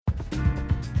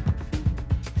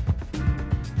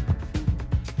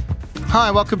Hi,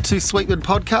 welcome to Sweetman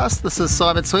Podcast. This is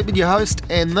Simon Sweetman, your host,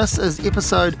 and this is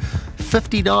episode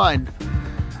 59.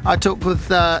 I talked with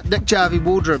Nik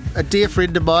Jarvie-Waldrom, a dear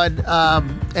friend of mine,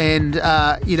 and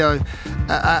a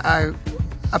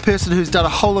person who's done a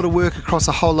whole lot of work across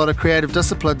a whole lot of creative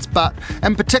disciplines. But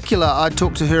in particular, I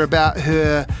talked to her about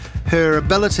her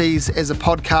abilities as a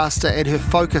podcaster and her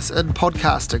focus in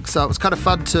podcasting. So it was kind of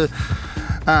fun to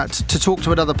talk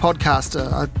to another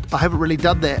podcaster. I haven't really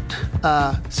done that,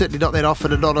 certainly not that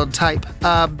often and not on tape.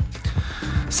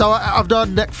 So I've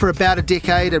known Nik for about a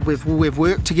decade, and we've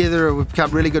worked together and we've become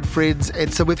really good friends.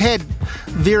 And so we've had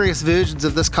various versions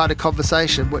of this kind of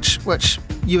conversation, which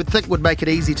you would think would make it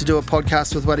easy to do a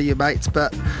podcast with one of your mates,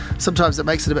 but sometimes it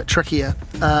makes it a bit trickier.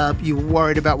 You're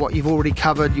worried about what you've already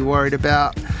covered. You're worried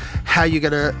about how you're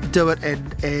going to do it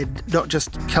and not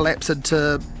just collapse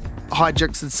into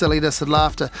hijinks and silliness and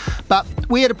laughter. But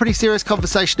we had a pretty serious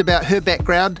conversation about her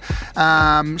background.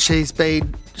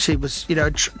 She was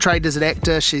trained as an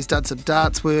actor. She's done some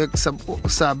dance work, some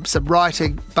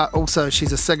writing, but also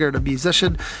she's a singer and a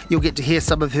musician. You'll get to hear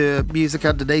some of her music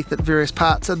underneath at various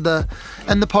parts in the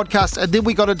podcast. And then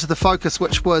we got into the focus,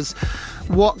 which was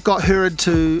what got her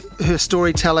into her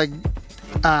storytelling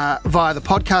via the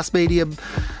podcast medium.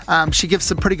 She gives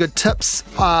some pretty good tips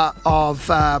of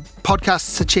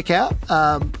podcasts to check out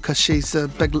because she's a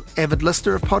big avid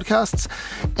listener of podcasts,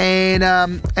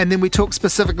 and then we talk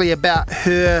specifically about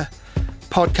her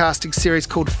podcasting series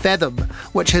called Fathom,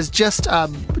 which has just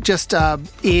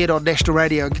aired on national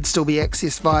radio and can still be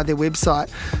accessed via their website.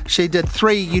 She did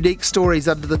 3 unique stories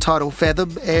under the title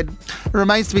Fathom, and it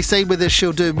remains to be seen whether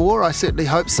she'll do more. I certainly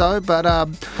hope so, but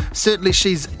certainly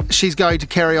she's going to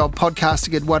carry on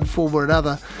podcasting in one form or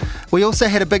another. We also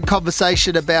had a big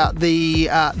conversation about the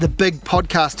big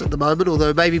podcast at the moment,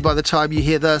 although maybe by the time you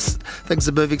hear this, things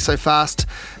are moving so fast,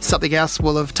 something else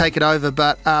will have taken over.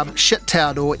 But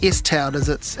Shittown, or S-Town as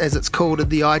it's called in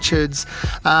the iTunes,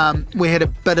 we had a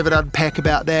bit of an unpack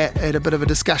about that and a bit of a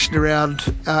discussion around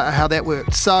how that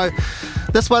worked. So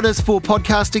this one is for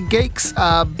podcasting geeks,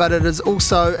 but it is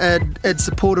also in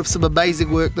support of some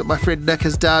amazing work that my friend Nik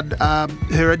has done.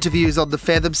 Her interviews on the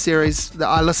Fathom series, that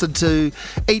I listened to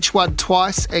each one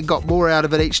twice and got more out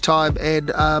of it each time,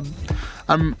 and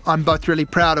I'm both really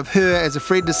proud of her as a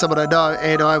friend, as someone I know,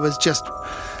 and I was just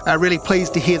really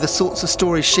pleased to hear the sorts of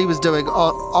stories she was doing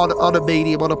on a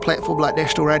medium, on a platform like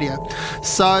national radio.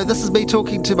 So this is me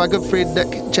talking to my good friend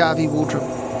Nik Jarvie-Waldrom.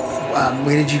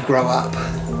 Where did you grow up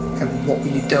and what were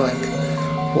you doing?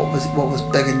 What was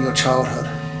big in your childhood?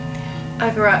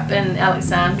 I grew up in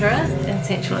Alexandra in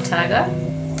Central Otago.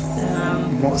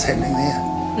 What was happening there?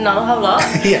 Not a whole lot.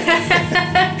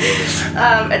 Yeah.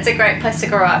 It's a great place to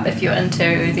grow up if you're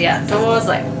into the outdoors,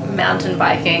 like mountain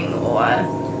biking, or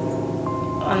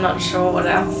I'm not sure what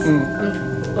else.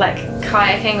 Like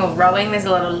kayaking or rowing. There's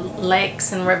a lot of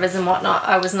lakes and rivers and whatnot.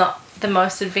 I was not the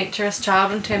most adventurous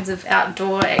child in terms of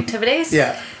outdoor activities.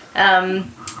 Yeah.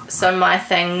 So my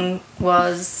thing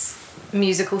was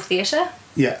musical theatre.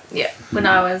 Yeah. Yeah. When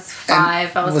I was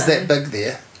 5, I was. Was that big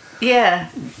there? Yeah.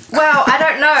 Well, I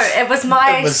don't know. It was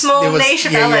my small niche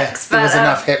of Alex. But there was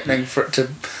enough happening for it to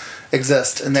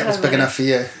exist, and that was big enough for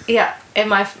you. Yeah. And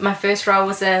my first role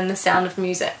was in The Sound of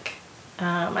Music.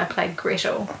 I played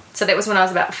Gretel. So that was when I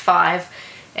was about 5.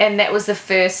 And that was the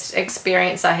first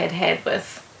experience I had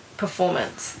with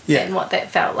performance and what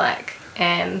that felt like.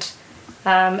 And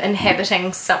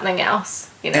inhabiting something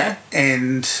else,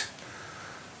 And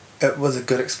it was a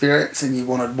good experience and you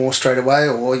wanted more straight away,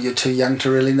 or you're too young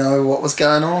to really know what was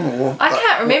going on? Or I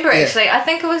can't remember actually. I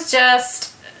think it was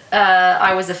just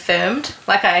I was affirmed.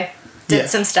 Like I did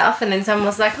some stuff and then someone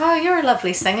was like, oh, you're a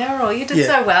lovely singer, or you did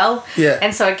so well. Yeah.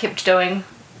 And so I kept doing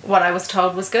what I was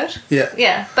told was good. Yeah.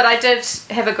 Yeah. But I did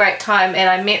have a great time, and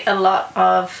I had a lot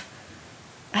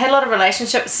of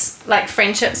relationships, like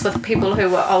friendships with people who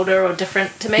were older or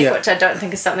different to me, which I don't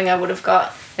think is something I would have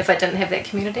got if I didn't have that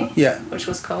community. Yeah. Which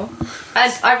was cool.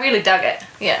 I really dug it.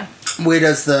 Yeah. Where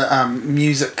does the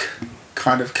music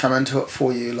kind of come into it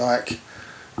for you? Like,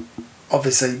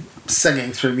 obviously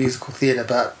singing through musical theatre,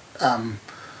 but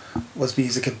was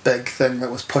music a big thing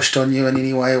that was pushed on you in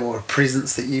any way, or a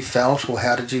presence that you felt, or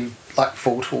how did you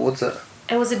fall towards it?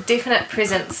 It was a definite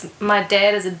presence. My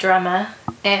dad is a drummer,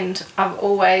 and I've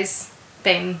always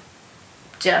been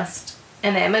just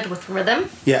enamoured with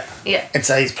rhythm. Yeah. Yeah. And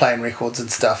so he's playing records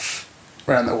and stuff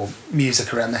or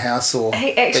music around the house, or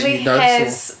he actually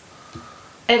has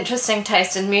interesting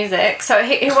taste in music. So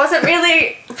he wasn't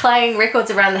really playing records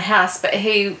around the house, but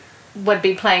he would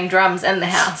be playing drums in the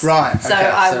house. Right. So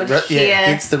I would hear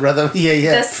hence the rhythm. Yeah.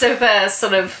 This super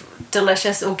sort of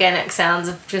delicious organic sounds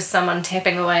of just someone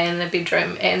tapping away in a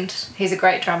bedroom, and he's a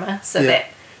great drummer, so that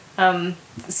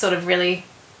sort of really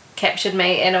captured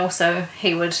me. And also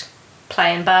he would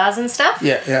play in bars and stuff,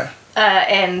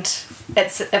 and it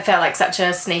felt like such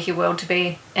a sneaky world to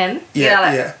be in,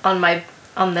 on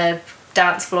the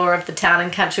dance floor of the town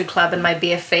and country club in my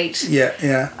bare feet.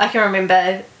 I can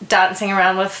remember dancing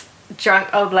around with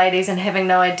drunk old ladies and having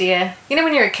no idea. You know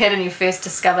when you're a kid and you first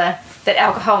discover that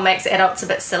alcohol makes adults a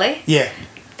bit silly?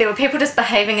 There were people just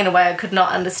behaving in a way I could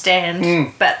not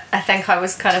understand, but I think I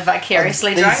was kind of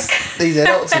vicariously drunk. These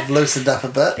adults have loosened up a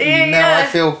bit. Now I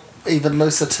feel even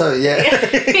looser too,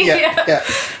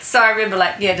 So I remember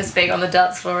just being on the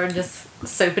dance floor and just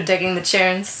super digging the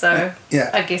tunes, so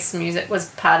I guess music was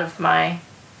part of my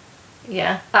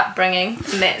upbringing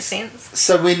in that sense.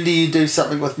 So when do you do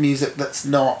something with music that's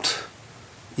not,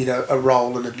 a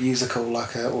role in a musical,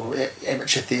 or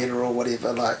amateur theatre or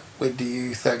whatever? Like, when do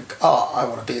you think, I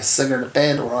want to be a singer in a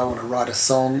band, or I want to write a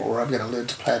song, or I'm going to learn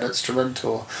to play an instrument,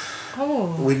 or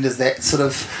when does that sort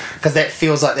of, because that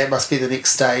feels like that must be the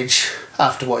next stage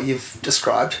after what you've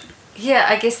described. Yeah,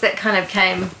 I guess that kind of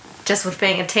came just with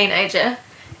being a teenager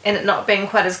and it not being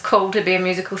quite as cool to be a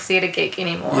musical theatre geek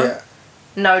anymore.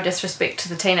 No disrespect to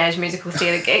the teenage musical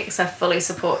theatre geeks, I fully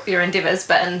support your endeavours,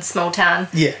 but in small town,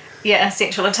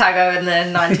 Central Otago in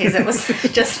the 90s, it was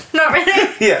just not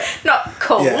really, not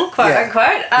cool, quote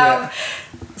unquote.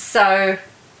 So,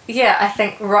 I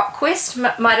think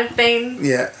Rockquest might have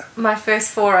been my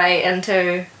first foray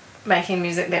into making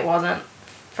music that wasn't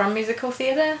from musical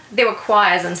theatre. There were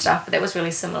choirs and stuff, but that was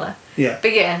really similar.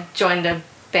 But joined a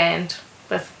band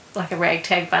with a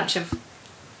ragtag bunch of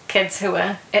kids who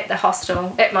were at the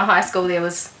hostel. At my high school there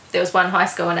was one high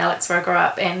school in Alex where I grew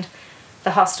up, and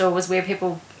the hostel was where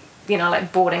people,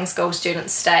 boarding school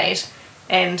students stayed,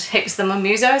 and heaps of them were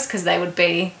musos because they would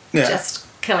be just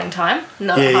killing time,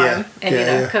 not at home,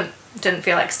 and didn't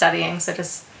feel like studying, so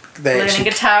just learning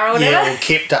guitar or whatever. Or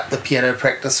kept up the piano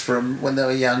practice from when they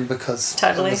were young because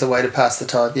it was a way to pass the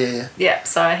time.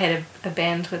 So I had a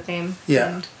band with them,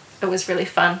 and it was really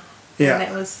fun. And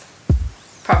that was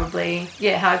probably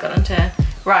how I got into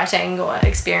writing or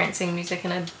experiencing music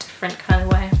in a different kind of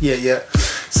way.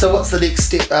 So what's the next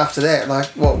step after that? Like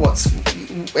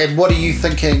what are you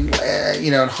thinking?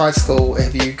 In high school,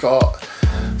 have you got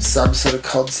some sort of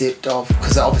concept of,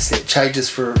 because obviously it changes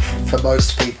for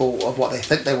most people of what they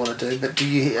think they want to do, but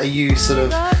are you sort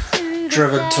of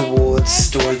driven towards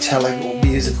storytelling or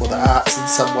music or the arts in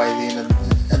some way then,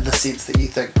 in the sense that you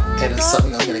think that is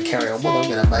something I'm going to carry on with, I'm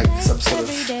going to make some sort of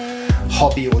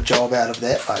hobby or job out of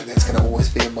that, like that's going to always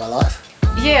be in my life?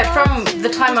 From the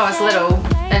time I was little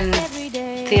in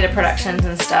theatre productions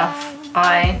and stuff,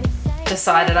 I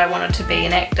decided I wanted to be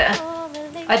an actor.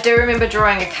 I do remember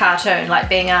drawing a cartoon,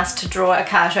 being asked to draw a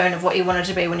cartoon of what you wanted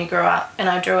to be when you grew up, and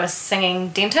I drew a singing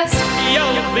dentist.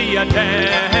 You'll be a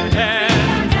dentist.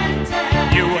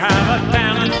 You have a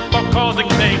talent for causing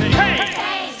things.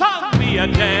 Hey, son, be a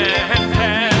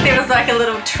dentist. There was a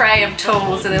little tray of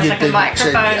tools, and there was a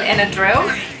microphone and a drill.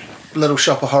 Little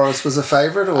Shop of Horrors was a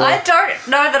favourite, or? I don't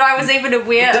know that I was even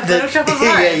aware of Little Shop of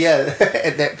Horrors.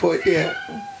 At that point,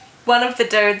 One of the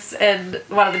dudes in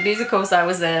one of the musicals I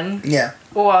was in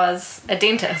was a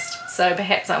dentist, so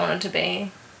perhaps I wanted to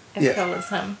be as cool as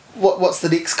him. What's the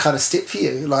next kind of step for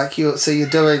you? You're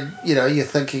doing, you're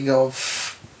thinking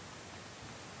of,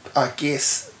 I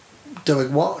guess,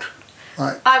 doing what?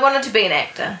 I wanted to be an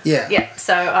actor.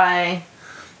 So I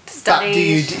studied.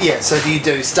 But do you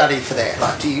do study for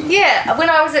that? Do you? When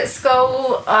I was at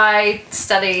school, I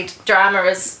studied drama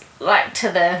as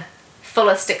to the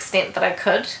fullest extent that I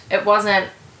could. It wasn't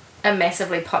a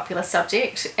massively popular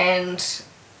subject, and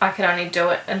I could only do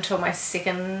it until my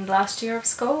second last year of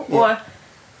school. Or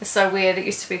it's so weird, it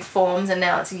used to be forms and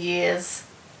now it's years.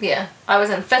 I was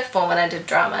in fifth form and I did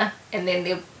drama, and then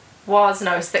there was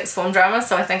no sixth form drama,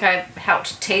 so I think I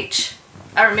helped teach.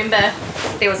 I remember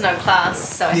there was no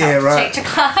class, so I helped teach a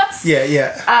class.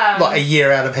 A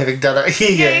year out of having done it.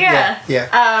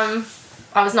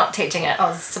 I was not teaching it, I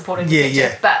was supporting the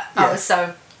teacher, but I was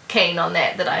so keen on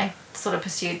that I sort of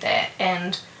pursued that.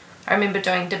 And I remember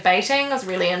doing debating. I was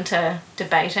really into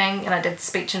debating, and I did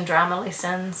speech and drama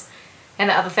lessons. And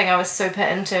the other thing I was super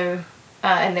into,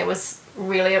 and that was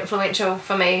really influential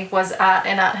for me, was art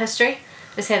and art history.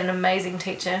 I just had an amazing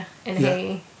teacher, and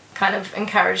he kind of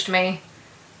encouraged me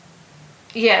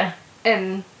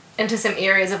into some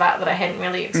areas of art that I hadn't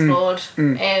really explored.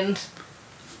 And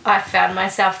I found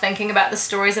myself thinking about the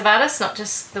stories of artists, not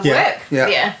just the work.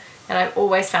 And I've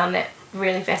always found that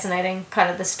really fascinating,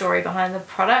 kind of the story behind the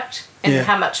product and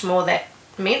how much more that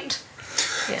meant.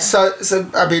 Yeah. So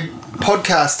I mean,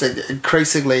 podcasting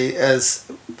increasingly is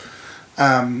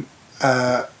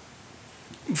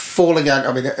falling out.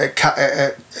 I mean,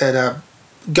 it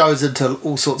goes into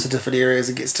all sorts of different areas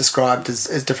and gets described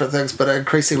as different things, but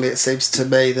increasingly it seems to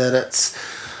me that it's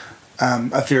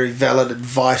a very valid and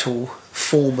vital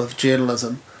form of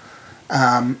journalism.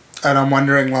 And I'm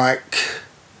wondering, like,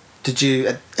 did you,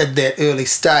 at that early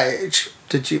stage,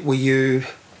 were you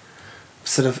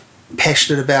sort of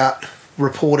passionate about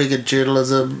reporting and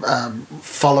journalism,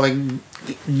 following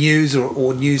news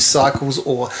or news cycles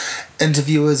or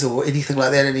interviewers or anything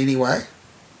like that in any way?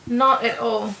 Not at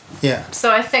all. Yeah.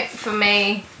 So I think for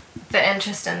me, the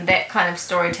interest in that kind of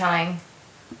storytelling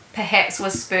perhaps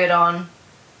was spurred on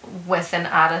with an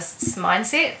artist's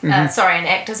mindset, an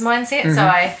actor's mindset. Mm-hmm. So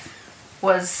I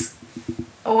was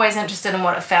always interested in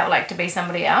what it felt like to be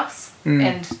somebody else.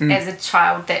 And as a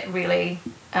child, that really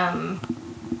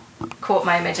caught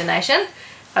my imagination.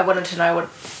 I wanted to know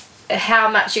how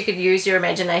much you could use your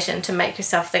imagination to make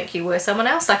yourself think you were someone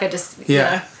else. Like I just,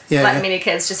 many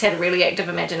kids, just had a really active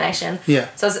imagination. Yeah.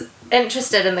 So I was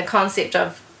interested in the concept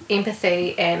of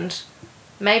empathy and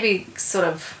maybe sort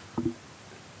of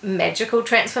magical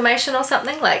transformation or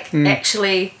something, like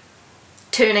actually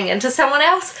turning into someone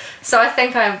else. So I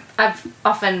think I've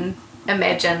often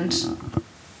imagined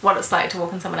what it's like to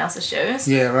walk in someone else's shoes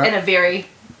in a very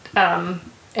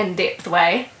in-depth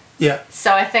way. Yeah.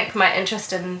 So I think my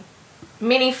interest in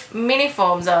many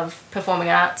forms of performing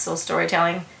arts or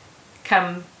storytelling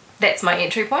that's my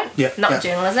entry point, not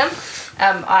journalism.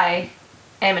 I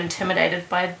am intimidated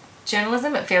by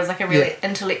journalism. It feels like a really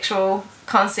intellectual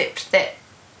concept that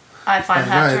I find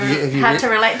hard to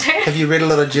relate to. Have you read a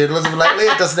lot of journalism lately?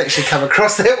 It doesn't actually come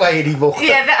across that way anymore.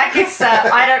 Yeah, I guess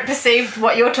I don't perceive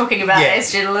what you're talking about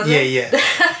as journalism. Yeah.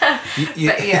 But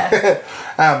yeah.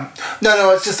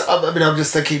 No, it's just, I mean, I'm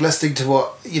just thinking, listening to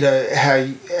what,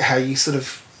 how you sort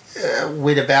of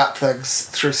went about things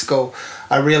through school,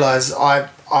 I realised I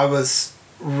was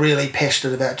really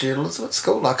passionate about journalism at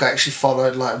school. Like, I actually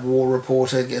followed, like, war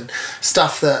reporting and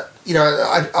stuff that,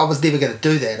 I was never going to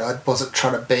do that. I wasn't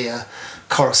trying to be a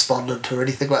correspondent or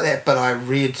anything like that, but I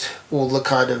read all the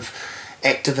kind of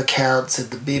active accounts and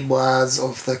the memoirs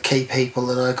of the key people,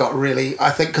 and I got really,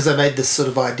 I think because I made this sort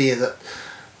of idea that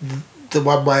the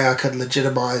one way I could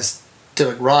legitimise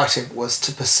doing writing was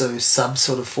to pursue some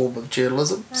sort of form of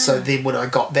journalism. So then when I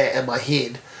got that in my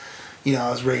head, I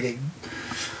was reading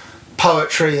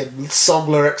poetry and song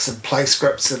lyrics and play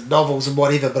scripts and novels and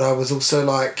whatever, but I was also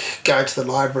like going to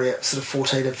the library at sort of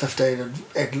 14 and 15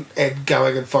 and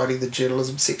going and finding the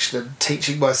journalism section and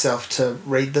teaching myself to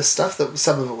read this stuff. That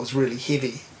some of it was really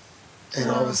heavy,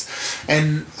 and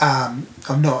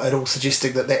I'm not at all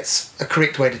suggesting that that's a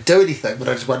correct way to do anything, but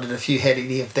I just wondered if you had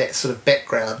any of that sort of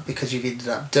background, because you've ended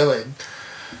up doing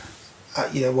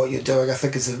what you're doing. I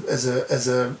think is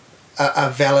a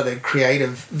valid and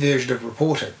creative version of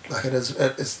reporting. Like it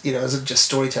isn't just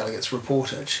storytelling, it's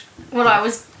reportage. What I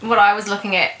was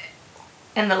looking at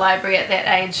in the library at that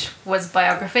age was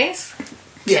biographies.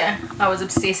 Yeah, I was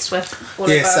obsessed with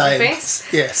autobiographies.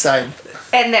 Same.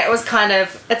 And that was kind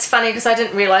of, it's funny because I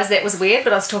didn't realise that was weird,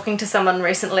 but I was talking to someone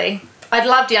recently. I'd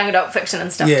loved young adult fiction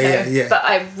and stuff too, but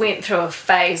I went through a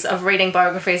phase of reading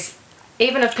biographies,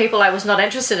 even of people I was not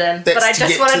interested in. That's but I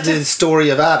just wanted to the story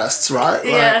of artists, right?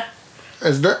 Yeah.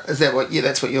 Isn't it? Is that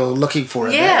that's what you're looking for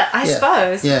in that? I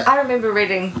suppose. Yeah. I remember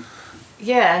reading,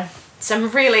 some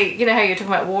really, how you're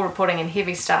talking about war reporting and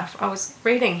heavy stuff. I was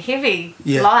reading heavy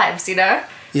lives, But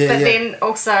then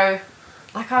also,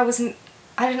 like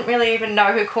I didn't really even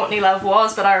know who Courtney Love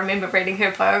was, but I remember reading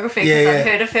her biography because I'd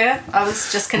heard of her. I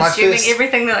was just consuming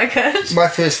everything that I could. My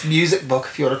first music book,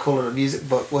 if you want to call it a music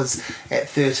book, was at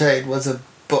 13, was a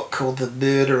book called The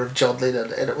Murder of John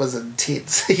Lennon, and it was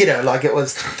intense. It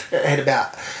had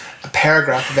about a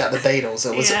paragraph about the Beatles.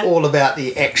 It was all about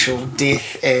the actual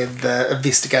death and the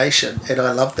investigation, and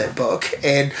I loved that book.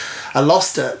 And I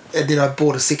lost it, and then I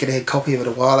bought a second-hand copy of it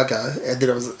a while ago, and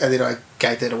then I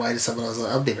gave that away to someone. I was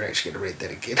like, I'm never actually going to read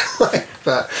that again.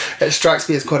 But it strikes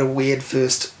me as quite a weird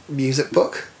first music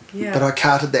book. Yeah. But I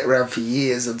carted that around for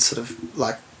years and sort of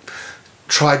like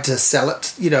tried to sell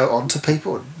it, onto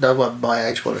people, and no one my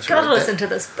age wanted to read that. You've got to listen to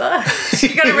this book.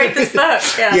 You've got to read this book.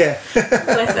 Yeah.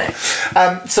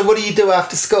 Bless it. So what do you do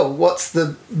after school? What's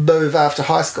the move after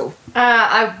high school?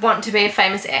 I want to be a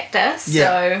famous actor,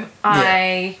 so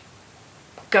I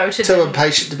go to... Too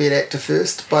impatient to be an actor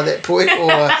first by that point,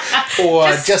 or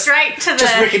just straight to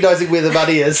just recognising where the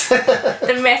money is.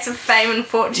 The massive fame and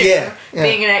fortune of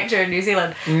being an actor in New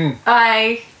Zealand.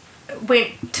 I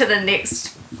went to the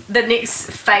next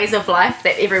phase of life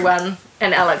that everyone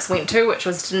and Alex went to, which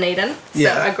was Dunedin.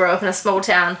 So I grew up in a small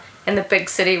town and the big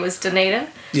city was Dunedin.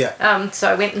 So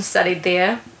I went and studied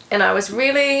there, and I was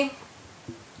really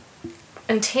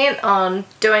intent on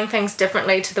doing things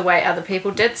differently to the way other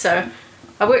people did. So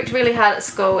I worked really hard at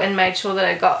school and made sure that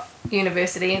I got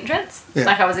university entrance.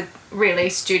 Like, I was a really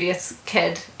studious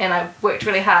kid and I worked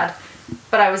really hard,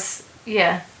 but I was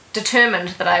determined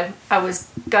that I was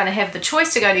going to have the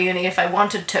choice to go to uni if I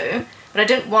wanted to, but I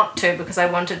didn't want to because I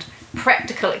wanted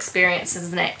practical experience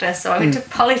as an actor. So I went to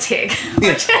Polytech,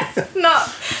 which is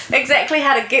not exactly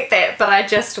how to get that, but I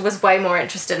just was way more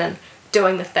interested in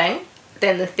doing the thing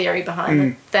than the theory behind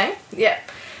the thing.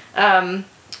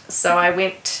 So I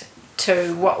went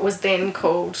to what was then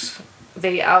called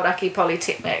the Aoraki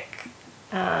Polytechnic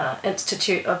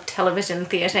Institute of Television,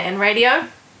 Theatre and Radio.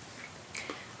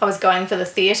 I was going for the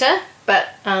theatre, but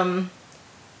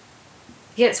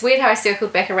it's weird how I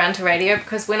circled back around to radio,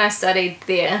 because when I studied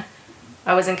there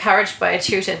I was encouraged by a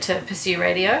tutor to pursue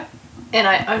radio, and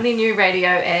I only knew radio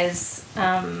as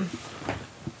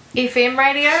FM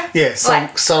radio.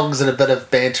 Songs and a bit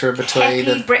of banter in between.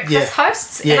 Happy breakfast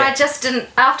hosts. And I just didn't,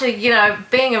 after,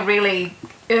 being a really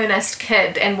earnest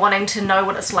kid and wanting to know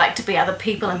what it's like to be other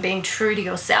people and being true to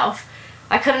yourself,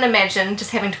 I couldn't imagine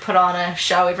just having to put on a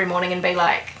show every morning and be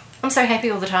like, I'm so happy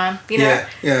all the time,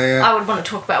 I would want to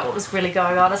talk about what was really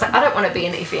going on. I was like, I don't want to be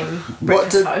an FM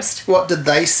breakfast host. What did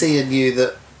they see in you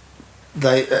that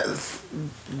they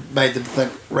made them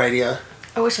think radio?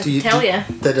 I wish I could tell you.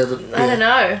 They didn't. I don't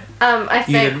know. I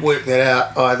think you didn't work that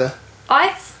out either. I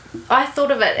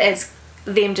thought of it as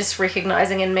them just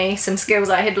recognising in me some skills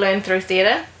I had learned through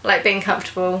theatre, like being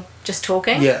comfortable just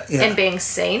talking and being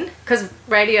seen. Because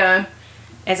radio,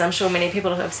 as I'm sure many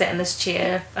people who have sat in this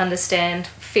chair understand,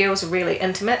 feels really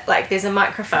intimate. Like, there's a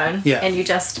microphone and you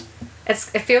just... it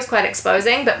feels quite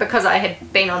exposing, but because I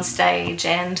had been on stage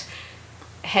and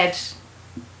had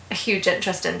a huge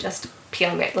interest in just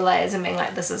peeling back the layers and being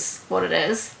like, this is what it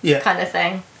is, kind of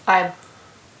thing, I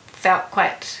felt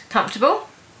quite comfortable,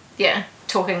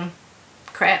 talking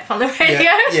crap on the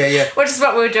radio, which is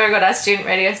what we were doing on our student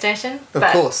radio station. Of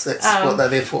course, that's what they're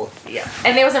there for.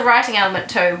 And there was a writing element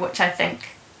too, which I think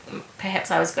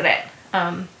perhaps I was good at,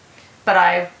 but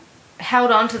I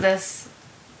held on to this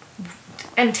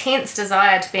intense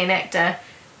desire to be an actor,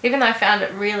 even though I found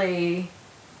it really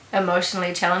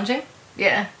emotionally challenging.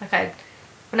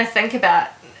 When I think about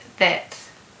that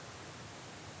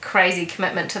crazy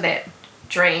commitment to that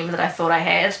dream that I thought I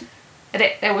had,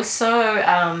 it was so,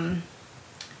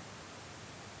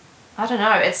 I don't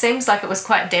know, it seems like it was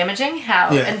quite damaging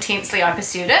how intensely I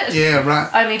pursued it.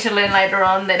 Only to learn later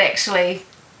on that actually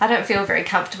I don't feel very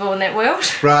comfortable in that world.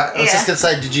 I was just going to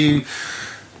say,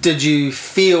 did you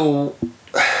feel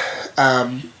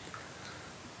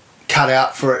cut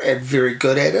out for it and very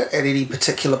good at it at any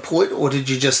particular point, or did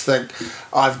you just think,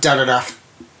 I've done enough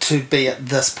to be at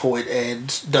this point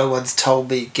and no one's told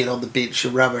me get on the bench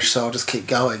and rubbish, so I'll just keep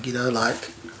going,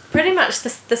 Pretty much the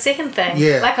second thing.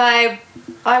 Like, I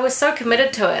was so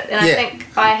committed to it, and I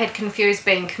think I had confused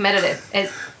being committed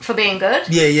for being good.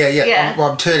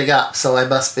 Well, I'm turning up, so I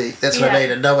must be. That's what I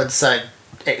mean. And no one's saying,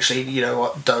 actually, you know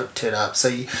what, don't turn up. So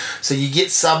you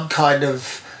get some kind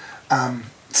of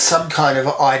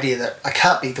idea that I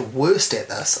can't be the worst at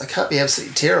this. I can't be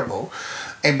absolutely terrible.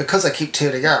 And because I keep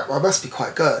turning up, I must be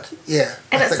quite good. And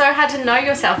it's so hard to know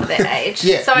yourself at that age.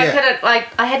 I couldn't,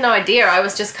 I had no idea. I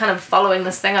was just kind of following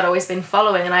this thing I'd always been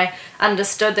following, and I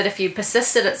understood that if you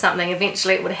persisted at something,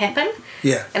 eventually it would happen.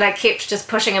 And I kept just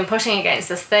pushing and pushing against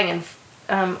this thing, and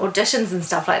auditions and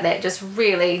stuff like that just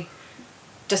really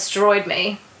destroyed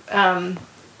me. And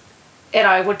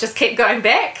I would just keep going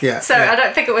back. I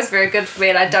don't think it was very good for me,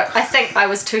 and I think I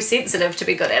was too sensitive to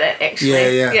be good at it,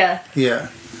 actually.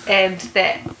 And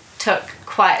that took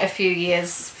quite a few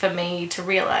years for me to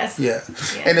realise.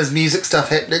 And is music stuff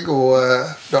happening,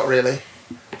 or not really?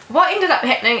 What ended up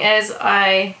happening is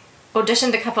I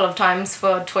auditioned a couple of times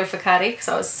for Toi Whakaari, because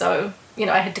I was so,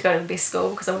 I had to go to the best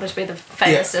school because I wanted to be the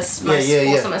famousest, most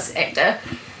awesomest actor.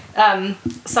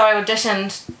 So I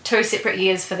auditioned 2 separate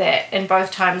years for that, and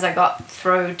both times I got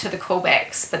through to the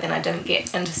callbacks, but then I didn't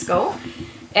get into school.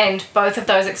 And both of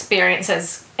those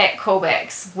experiences at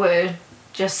callbacks were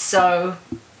just so,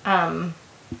 I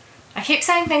keep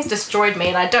saying things destroyed me,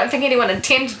 and I don't think anyone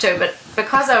intended to, but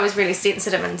because I was really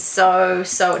sensitive and so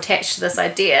attached to this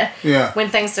idea, when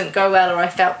things didn't go well or I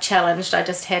felt challenged, I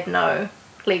just had no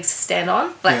legs to stand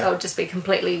on. I would just be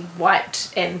completely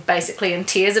wiped and basically in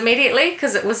tears immediately,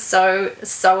 because it was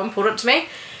so important to me.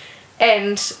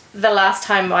 And the last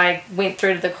time I went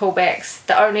through to the callbacks,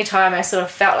 the only time I sort of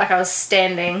felt like I was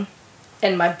standing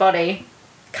in my body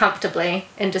comfortably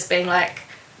and just being like,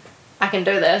 I can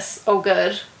do this, all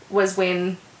good, was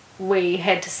when we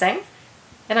had to sing.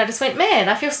 And I just went, man,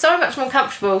 I feel so much more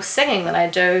comfortable singing than I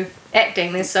do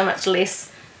acting. There's so much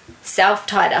less self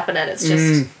tied up in it. It's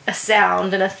just a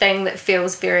sound and a thing that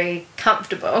feels very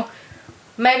comfortable.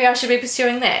 Maybe I should be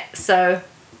pursuing that. So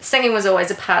singing was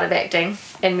always a part of acting,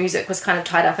 and music was kind of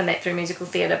tied up in that through musical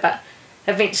theatre, but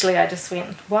eventually I just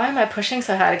went, why am I pushing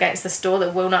so hard against this door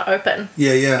that will not open?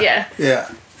 Yeah.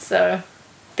 So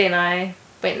then I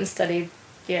went and studied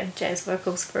jazz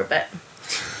vocals for a bit.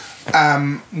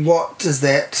 What does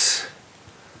that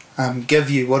give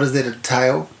you? What does that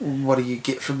entail? What do you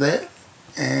get from that?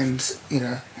 And,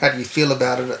 how do you feel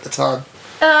about it at the time?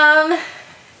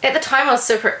 At the time I was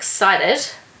super excited.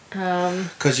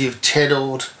 Because you've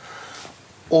channeled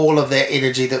all of that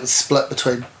energy that was split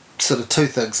between sort of two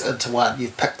things into one.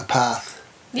 You've picked the path.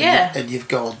 Yeah. And you've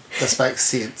gone, this makes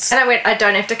sense. And I went, I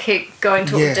don't have to keep going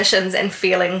to auditions and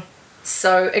feeling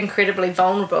so incredibly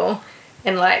vulnerable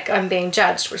and like I'm being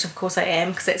judged, which of course I am,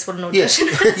 because that's what an audition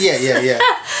is. Yeah.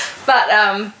 But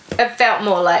it felt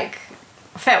more like,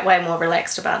 I felt way more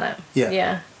relaxed about it.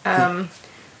 Yeah.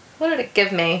 What did it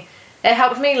give me? It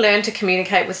helped me learn to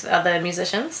communicate with other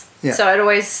musicians. Yeah. So I'd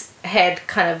always had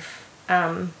kind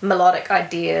of melodic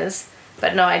ideas,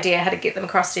 but no idea how to get them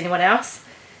across to anyone else.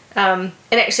 And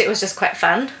actually it was just quite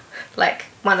fun. Like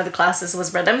one of the classes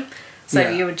was rhythm. So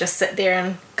you would just sit there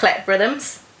and clap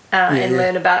rhythms and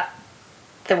learn about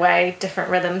the way different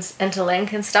rhythms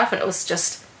interlink and stuff. And it was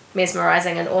just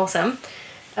mesmerising and awesome.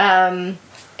 And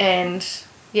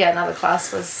another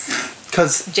class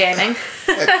was jamming.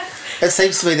 It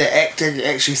seems to me that acting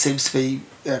actually seems to be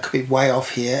could be way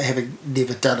off here, having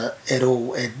never done it at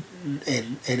all and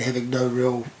having no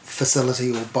real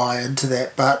facility or buy into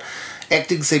that. But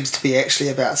acting seems to be actually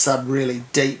about some really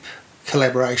deep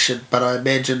collaboration. But I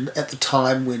imagine at the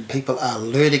time when people are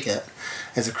learning it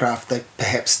as a craft, they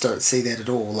perhaps don't see that at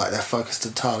all. Like they're focused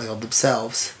entirely on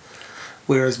themselves,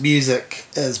 whereas music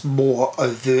is more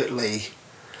overtly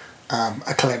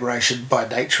a collaboration by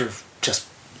nature of just,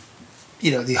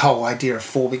 the whole idea of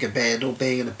forming a band or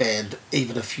being in a band.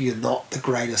 Even if you're not the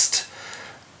greatest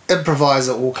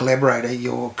improviser or collaborator,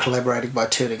 you're collaborating by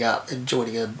turning up and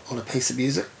joining in on a piece of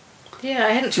music. Yeah,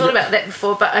 I hadn't thought about that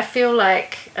before, but I feel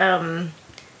like the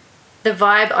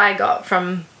vibe I got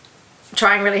from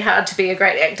trying really hard to be a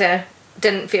great actor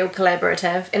didn't feel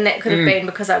collaborative, and that could have been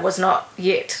because I was not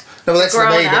yet. No, well, that's what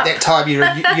I mean. Up. At that time,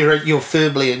 you're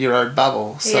firmly in your own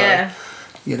bubble. So,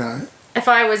 If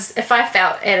I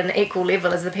felt at an equal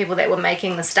level as the people that were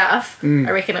making the stuff, I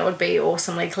reckon it would be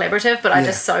awesomely collaborative. But I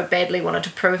just so badly wanted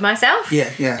to prove myself.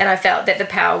 Yeah. And I felt that the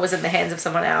power was in the hands of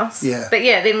someone else. Yeah. But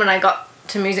then when I got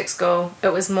to music school,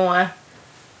 it was more.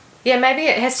 Yeah, maybe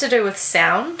it has to do with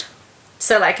sound.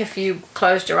 So like if you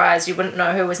closed your eyes, you wouldn't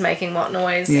know who was making what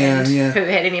noise and who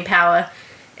had any power.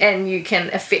 And you can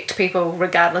affect people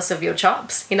regardless of your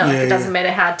chops. It doesn't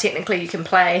matter how technically you can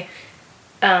play.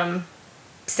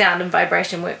 Sound and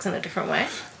vibration works in a different way.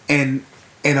 And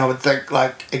I would think,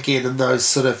 like, again, in those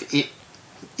sort of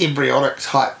embryonic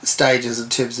type stages in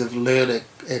terms of learning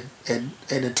and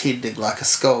attending like a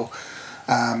school,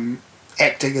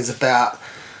 acting is about,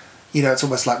 it's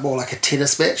almost like more like a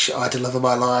tennis match. I deliver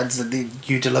my lines and then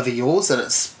you deliver yours, and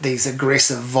it's these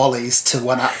aggressive volleys to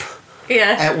one up.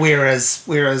 Yeah. Whereas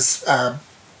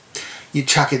you're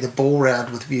chucking the ball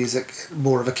round with music,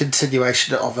 more of a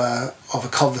continuation of a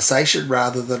conversation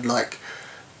rather than like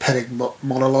pitting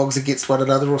monologues against one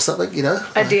another or something,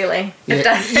 Ideally. It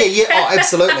does. Yeah. Oh,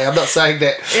 absolutely. I'm not saying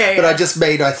that. But I just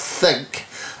mean, I think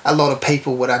a lot of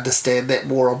people would understand that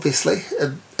more obviously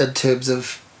in terms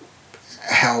of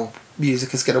how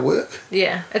music is going to work.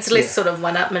 Yeah. It's less sort of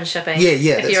one-upmanshiping.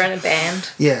 Yeah. If you're in a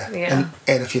band. Yeah.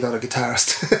 And if you're not a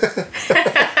guitarist.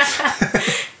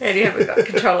 And you haven't got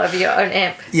control over your own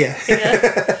amp. Yeah.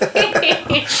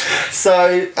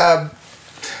 So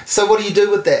what do you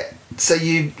do with that? So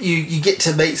you get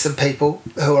to meet some people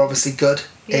who are obviously good,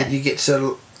 and you get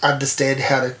to understand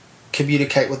how to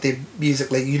communicate with them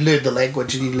musically. You learn the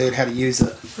language and you learn how to use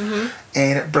it. Mm-hmm.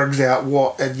 And it brings out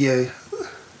what in you?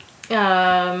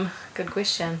 Good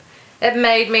question. It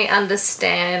made me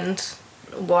understand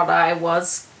what I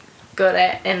was good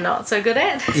at and not so good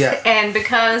at. Yeah. And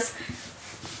because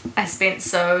I spent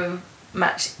so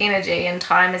much energy and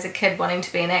time as a kid wanting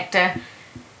to be an actor,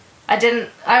 I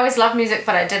always loved music,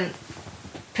 but I didn't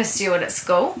pursue it at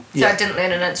school. So I didn't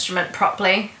learn an instrument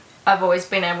properly. I've always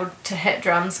been able to hit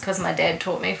drums because my dad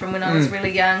taught me from when I was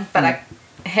really young, but I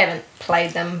haven't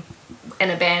played them in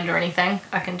a band or anything.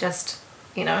 I can just,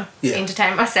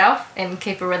 entertain myself and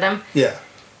keep a rhythm. Yeah.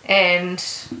 And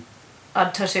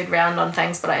I'd tutued round on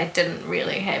things, but I didn't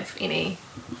really have any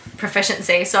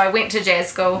proficiency. So I went to jazz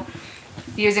school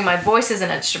using my voice as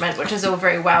an instrument, which is all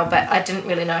very well, but I didn't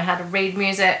really know how to read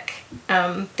music.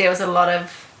 There was a lot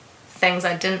of things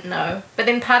I didn't know. But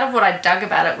then part of what I dug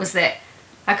about it was that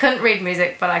I couldn't read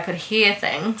music, but I could hear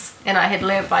things, and I had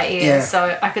learnt by ear,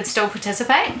 so I could still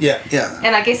participate. Yeah.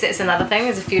 And I guess that's another thing.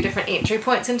 There's a few different entry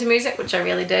points into music, which I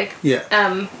really dig. Yeah.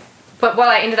 But while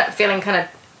I ended up feeling kind of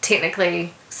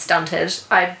technically stunted,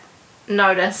 I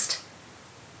noticed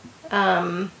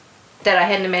that I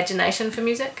had an imagination for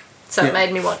music. So it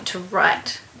made me want to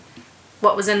write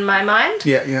what was in my mind.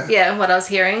 Yeah, what I was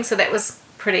hearing. So that was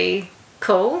pretty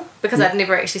cool, because I'd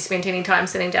never actually spent any time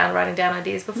sitting down writing down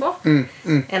ideas before. And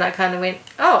I kind of went,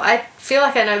 I feel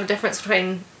like I know the difference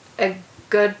between a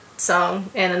good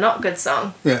song and a not good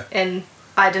song. Yeah. And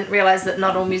I didn't realise that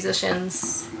not all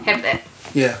musicians have that.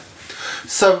 Yeah.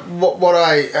 So what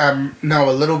I know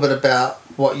a little bit about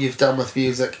what you've done with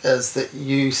music is that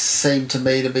you seem to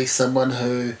me to be someone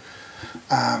who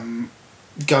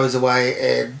goes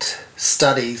away and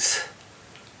studies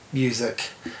music.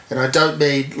 And I don't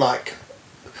mean like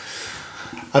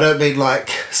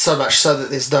so much so that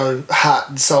there's no heart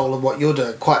and soul in what you're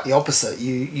doing. Quite the opposite.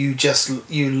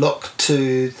 You look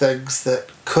to things that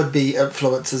could be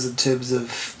influences in terms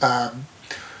of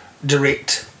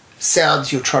direct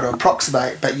sounds you're trying to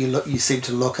approximate, but you seem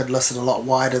to look and listen a lot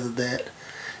wider than that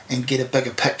and get a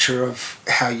bigger picture of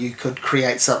how you could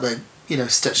create something,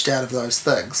 stitched out of those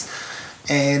things.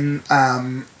 And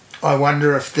I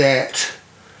wonder if that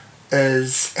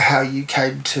is how you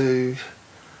came to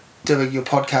doing your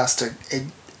podcasting,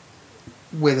 and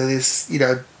whether there's,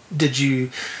 did you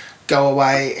go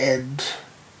away and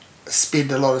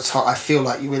spend a lot of time, I feel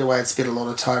like you went away and spent a lot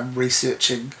of time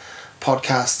researching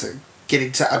podcasting,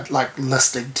 getting to,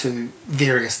 listening to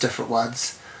various different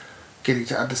ones, getting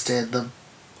to understand them.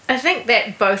 I think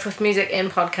that both with music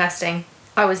and podcasting,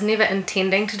 I was never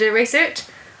intending to do research.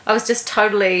 I was just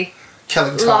totally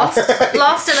killing time.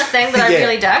 lost in a thing that I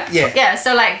really dug. Yeah,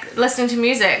 so listening to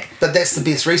music. But that's the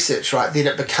best research, right? Then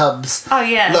it becomes,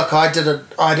 look, I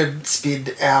didn't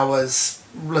spend hours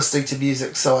listening to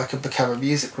music so I could become a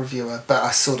music reviewer, but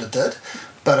I sort of did.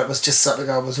 But it was just something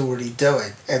I was already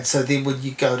doing. And so then when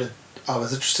you go to, I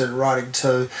was interested in writing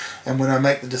too, and when I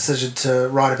make the decision to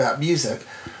write about music,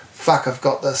 I've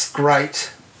got this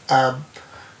great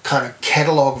kind of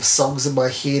catalogue of songs in my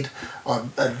head.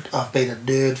 I've been a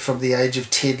nerd from the age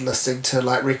of 10, listening to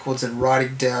records and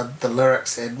writing down the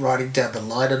lyrics and writing down the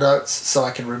liner notes so I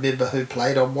can remember who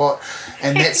played on what,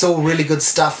 and that's all really good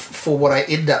stuff for what I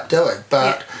end up doing.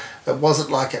 But it wasn't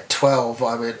like at 12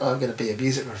 I went, I'm going to be a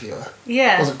music reviewer.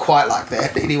 It wasn't quite like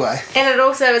that anyway. And it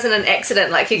also isn't an accident,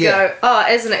 you go,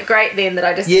 isn't it great then that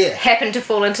I just happened to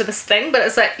fall into this thing, but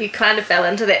it's like you kind of fell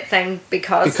into that thing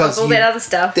because of all that other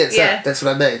stuff. That's it. That's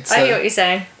what I mean. So, I hear what you're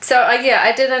saying. So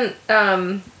I didn't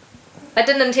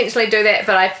intentionally do that,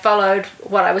 but I followed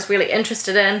what I was really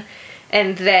interested in,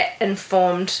 and that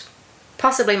informed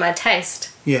possibly my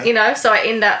taste. So I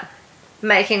end up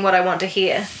making what I want to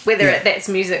hear, whether that's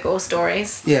music or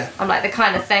stories. I'm like, the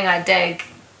kind of thing I dig,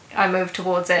 I move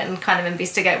towards it and kind of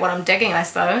investigate what I'm digging, I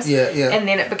suppose. And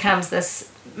then it becomes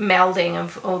this melding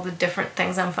of all the different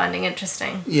things I'm finding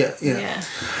interesting.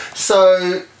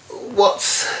 So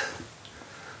what's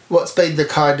been the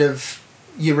kind of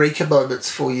eureka moments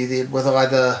for you then, with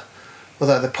either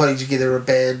putting together a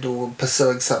band or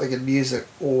pursuing something in music,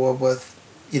 or with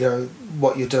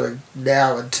what you're doing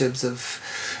now in terms of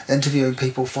interviewing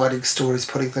people, finding stories,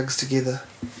 putting things together?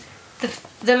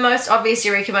 The most obvious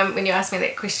eureka moment when you ask me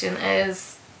that question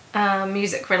is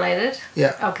music related.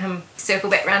 I'll circle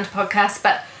back round to podcasts,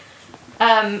 but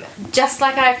just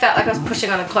like I felt like I was pushing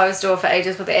on a closed door for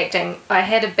ages with acting, I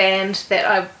had a band that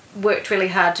I worked really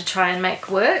hard to try and make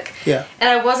work, and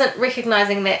I wasn't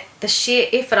recognising that the sheer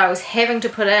effort I was having to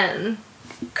put in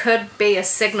could be a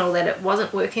signal that it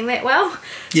wasn't working that well.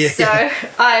 So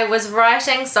I was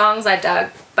writing songs I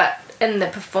dug, but in the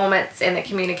performance and the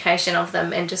communication of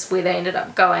them and just where they ended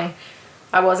up going,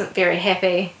 I wasn't very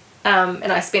happy.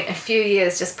 And I spent a few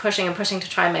years just pushing and pushing to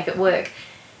try and make it work.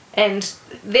 And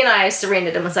then I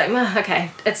surrendered and was like, okay,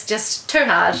 it's just too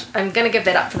hard. I'm going to give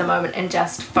that up for the moment and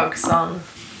just focus on,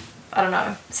 I don't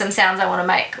know, some sounds I want to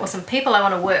make or some people I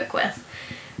want to work with.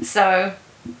 So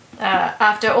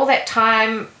after all that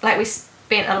time, we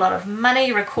spent a lot of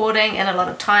money recording and a lot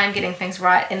of time getting things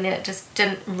right, and then it just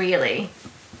didn't really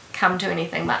come to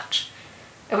anything much.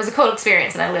 It was a cool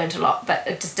experience and I learned a lot, but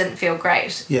it just didn't feel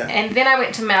great. And then I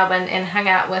went to Melbourne and hung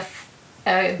out with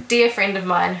a dear friend of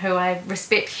mine who I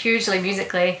respect hugely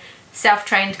musically,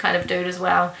 self-trained kind of dude as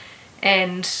well,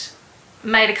 and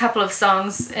made a couple of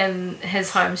songs in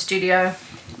his home studio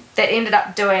that ended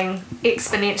up doing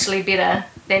exponentially better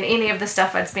than any of the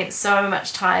stuff I'd spent so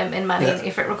much time and money and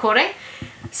effort recording.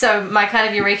 So my kind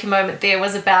of eureka moment there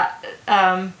was about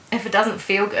if it doesn't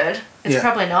feel good, it's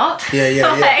probably not.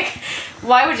 Like,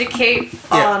 why would you keep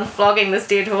on flogging this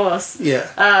dead horse?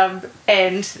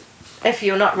 And if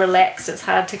you're not relaxed, it's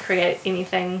hard to create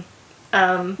anything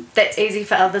that's easy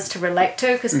for others to relate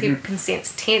to, because people can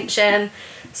sense tension.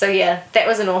 So yeah, that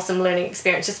was an awesome learning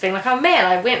experience, just being like, oh man,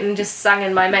 I went and just sung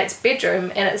in my mate's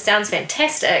bedroom and it sounds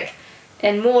fantastic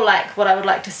and more like what I would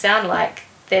like to sound like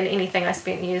than anything I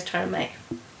spent years trying to make.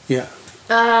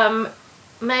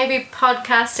 Maybe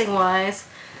podcasting wise,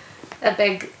 a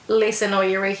big lesson or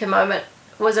eureka moment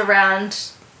was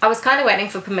around, I was kind of waiting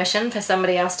for permission for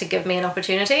somebody else to give me an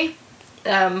opportunity.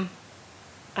 I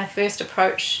first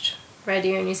approached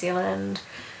Radio New Zealand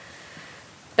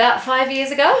about 5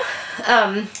 years ago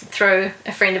through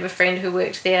a friend of a friend who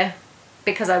worked there,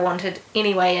 because I wanted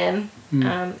any way in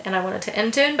and I wanted to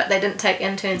intern, but they didn't take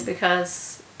interns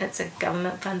because it's a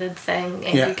government funded thing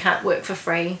and you can't work for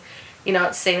free. You know,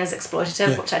 it's seen as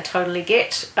exploitative, which I totally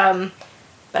get.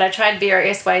 But I tried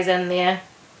various ways in there.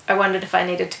 I wondered if I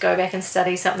needed to go back and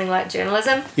study something like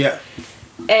journalism.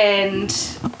 And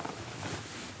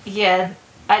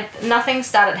nothing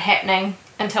started happening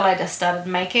until I just started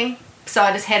making. So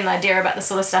I just had an idea about the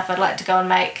sort of stuff I'd like to go and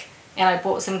make, and I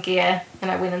bought some gear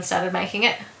and I went and started making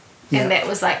it. And that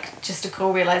was like just a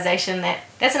cool realization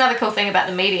that's another cool thing about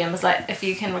the medium, is like if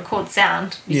you can record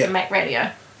sound, you can make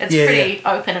radio. It's pretty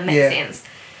open in that sense.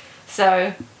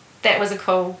 So that was a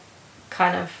cool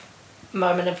kind of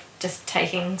moment of just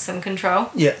taking some control.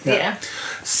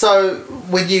 So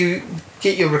when you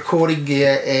get your recording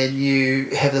gear and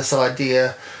you have this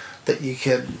idea that you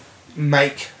can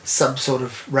make some sort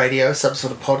of radio, some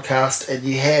sort of podcast, and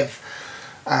you have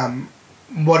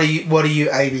what are you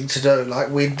aiming to do? Like,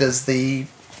 when does the,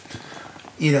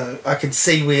 you know, I can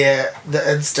see where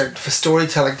the instinct for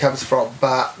storytelling comes from,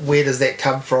 but where does that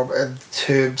come from in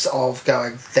terms of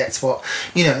going, that's what,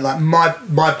 you know, like my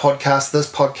podcast,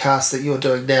 this podcast that you're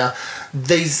doing now,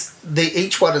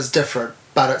 each one is different,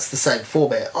 but it's the same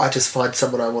format. I just find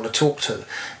someone I want to talk to,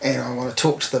 and I want to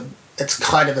talk to them. It's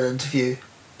kind of an interview,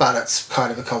 but it's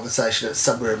kind of a conversation. It's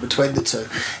somewhere in between the two.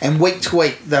 And week to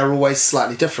week, they're always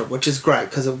slightly different, which is great,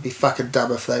 because it would be fucking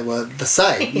dumb if they were the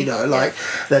same, you know, like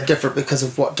they're different because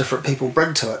of what different people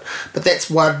bring to it. But that's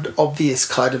one obvious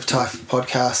kind of type of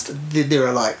podcast.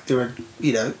 There are,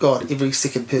 you know, God, every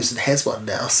second person has one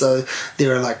now. So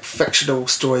there are like fictional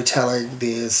storytelling,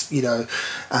 there's, you know,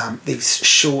 these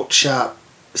short, sharp,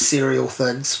 serial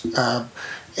things,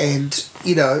 and,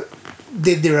 you know,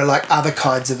 then there are like other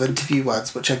kinds of interview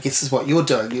ones, which I guess is what you're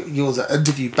doing. Yours are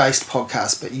interview-based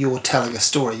podcasts, but you're telling a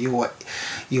story. You're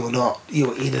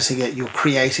editing it. You're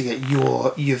creating it.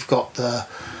 You've got the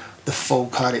full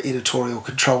kind of editorial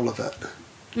control of it.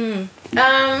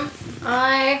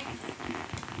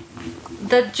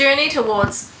 The journey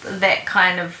towards that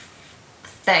kind of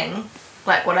thing,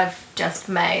 like what I've just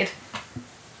made,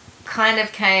 kind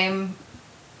of came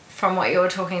from what you were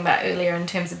talking about earlier in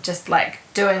terms of just like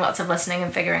doing lots of listening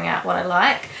and figuring out what I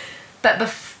like. But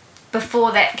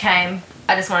before that came,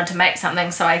 I just wanted to make something,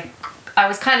 so I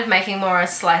was kind of making more a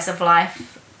slice of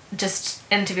life, just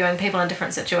interviewing people in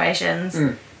different situations,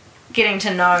 getting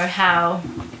to know how,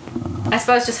 I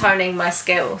suppose, just honing my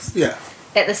skills.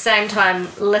 At the same time,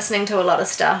 listening to a lot of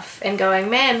stuff and going,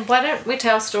 man, why don't we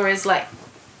tell stories like,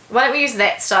 why don't we use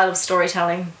that style of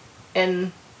storytelling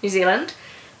in New Zealand?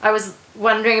 I was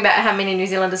wondering about how many New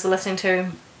Zealanders were listening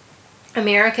to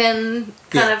American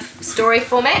kind of story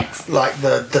formats. Like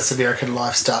this American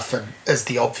Life stuff is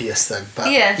the obvious thing. But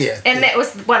that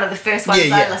was one of the first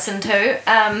ones I listened to.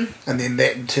 And then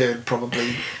that in turn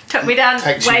probably took me down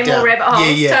way more rabbit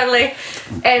holes, totally.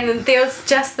 And there was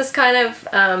just this kind of,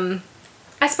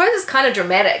 I suppose it's kind of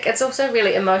dramatic. It's also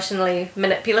really emotionally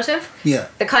manipulative.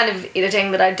 The kind of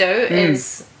editing that I do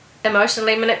is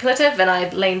emotionally manipulative, and I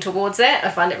lean towards that. I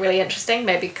find it really interesting,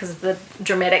 maybe because of the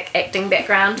dramatic acting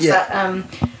background, but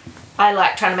I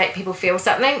like trying to make people feel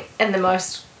something in the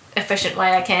most efficient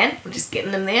way I can, just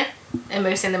getting them there,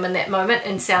 immersing them in that moment,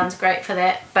 and sounds great for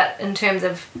that. But in terms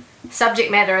of subject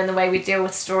matter and the way we deal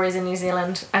with stories in New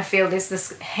Zealand, I feel there's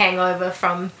this hangover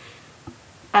from,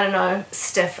 I don't know,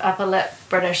 stiff upper lip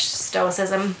British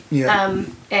stoicism,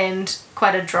 and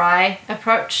quite a dry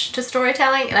approach to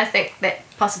storytelling. And I think that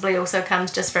possibly also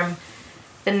comes just from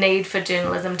the need for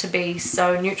journalism to be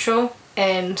so neutral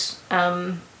and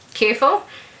careful,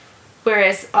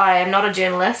 whereas I am not a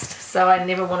journalist, so I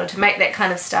never wanted to make that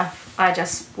kind of stuff. I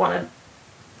just wanted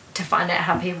to find out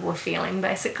how people were feeling,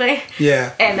 basically.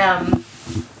 Yeah. And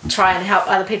try and help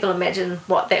other people imagine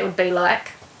what that would be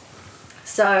like.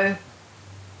 So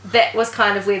that was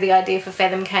kind of where the idea for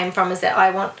Fathom came from, is that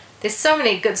there's so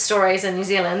many good stories in New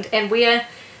Zealand, and we're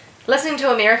listening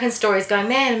to American stories going,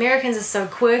 man, Americans are so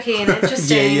quirky and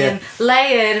interesting and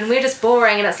layered, and we're just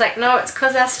boring. And it's like, no, it's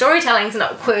because our storytelling's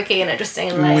not quirky and interesting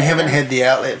and layered. We haven't had the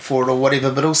outlet for it or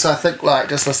whatever, but also I think, like,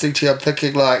 just listening to you, I'm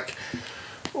thinking, like,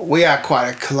 we are quite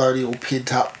a colonial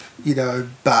pent-up,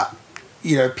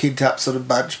 pent-up sort of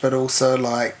bunch, but also,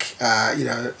 like,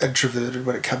 introverted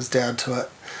when it comes down to it.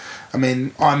 I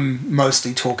mean, I'm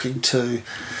mostly talking to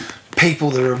people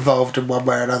that are involved in one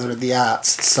way or another in the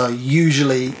arts, so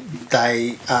usually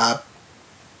they are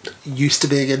used to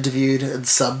being interviewed in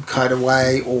some kind of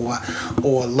way, or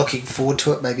looking forward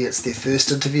to it. Maybe it's their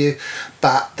first interview,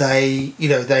 but they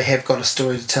have got a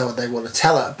story to tell and they want to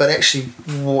tell it. But actually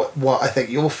what I think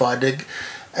you're finding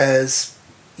is,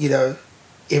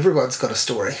 everyone's got a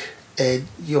story, and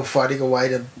you're finding a way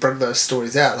to bring those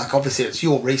stories out. Like, obviously it's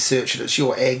your research and it's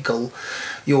your angle,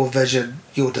 your vision,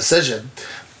 your decision,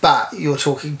 but you're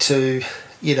talking to,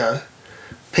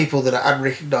 people that are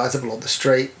unrecognisable on the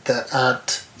street, that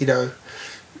aren't,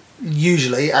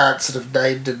 usually aren't sort of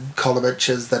named in column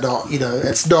inches. They're not,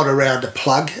 it's not around a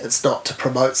plug, it's not to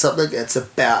promote something, it's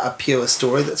about a pure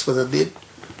story that's within them.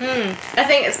 I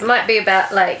think it might be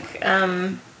about, like,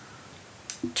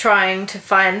 trying to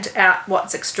find out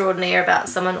what's extraordinary about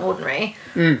someone ordinary,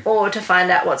 or to find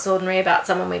out what's ordinary about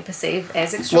someone we perceive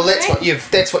as extraordinary. Well,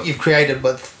 that's what you've created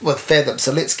with Fathom.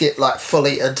 So let's get, like,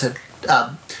 fully into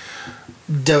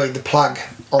doing the plug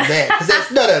on that, because that's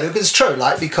because it's true.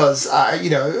 Like, because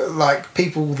like,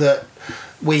 people that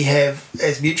we have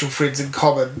as mutual friends in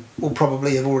common will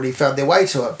probably have already found their way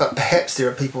to it, but perhaps there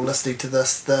are people listening to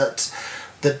this that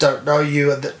don't know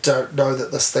you and that don't know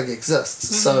that this thing exists.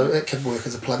 Mm-hmm. So it can work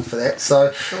as a plug for that.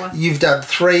 So You've done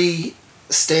 3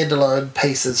 standalone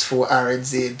pieces for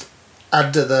RNZ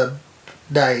under the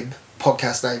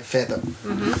podcast name Fathom.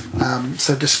 Mm-hmm.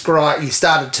 So you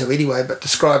started to anyway, but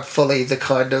describe fully the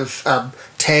kind of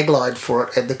tagline for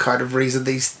it and the kind of reason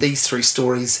these 3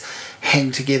 stories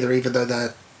hang together even though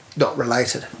they're not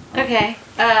related. Okay.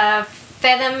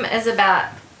 Fathom is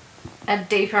about a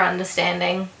deeper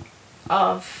understanding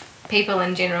of people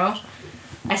in general.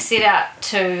 I set out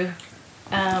to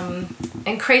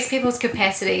increase people's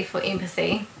capacity for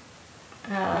empathy,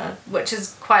 which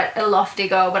is quite a lofty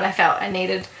goal, but I felt I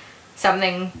needed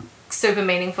something super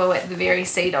meaningful at the very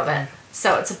seed of it.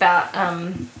 So it's about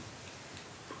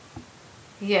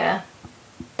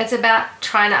it's about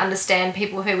trying to understand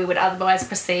people who we would otherwise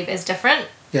perceive as different,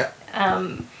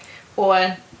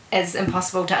 or as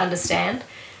impossible to understand.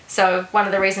 So one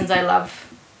of the reasons I love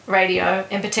radio,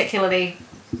 and particularly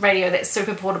radio that's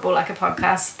super portable, like a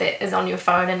podcast that is on your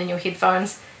phone and in your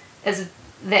headphones, is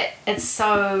that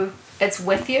it's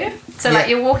with you. So like,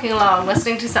 you're walking along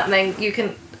listening to something you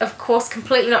can of course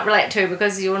completely not relate to,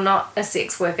 because you're not a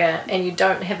sex worker and you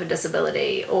don't have a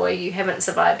disability, or you haven't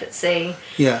survived at sea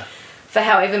for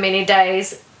however many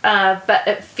days, but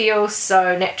it feels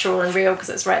so natural and real because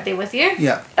it's right there with you.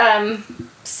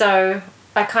 So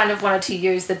I kind of wanted to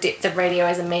use the depth of radio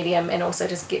as a medium and also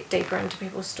just get deeper into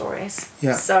people's stories.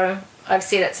 So I've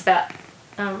said it's about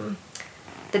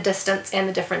the distance and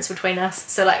the difference between us.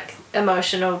 So, like,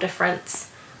 emotional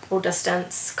difference or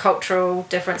distance, cultural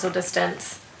difference or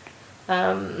distance,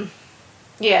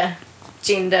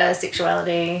 gender,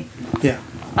 sexuality.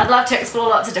 I'd love to explore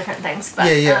lots of different things, but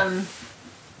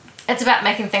it's about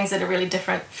making things that are really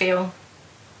different feel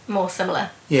more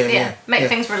similar. Make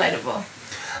things relatable.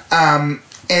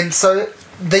 And so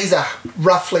these are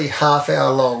roughly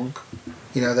half-hour long.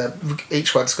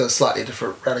 Each one's got a slightly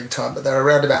different running time, but they're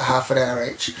around about half an hour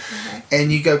each. Mm-hmm.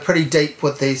 And you go pretty deep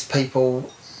with these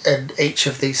people in each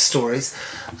of these stories.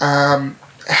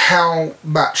 How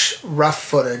much rough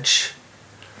footage,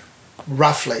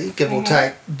 roughly, give or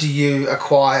take, do you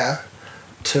acquire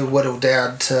to whittle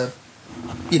down to,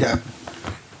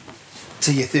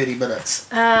 to your 30 minutes?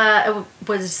 It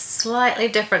was slightly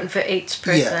different for each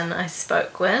person I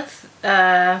spoke with.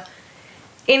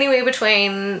 Anywhere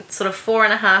between sort of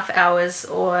 4.5 hours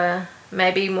or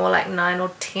maybe more like 9 or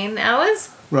 10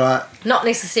 hours. Right. Not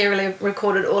necessarily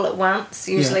recorded all at once,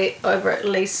 usually over at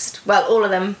least, well, all of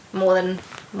them more than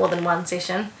one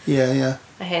session. I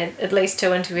had at least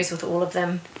 2 interviews with all of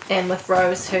them, and with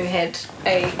Rose, who had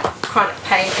a chronic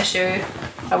pain issue,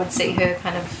 I would see her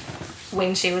kind of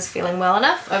when she was feeling well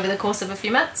enough over the course of a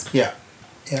few months.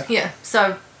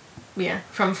 So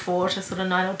from 4 to sort of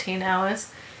 9 or 10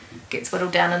 hours gets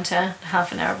whittled down into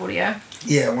half an hour of audio.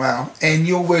 Wow. And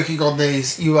you're working on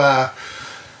these, you are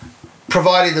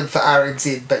providing them for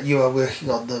RNZ, but you are working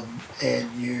on them,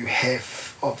 and you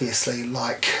have obviously,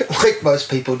 like most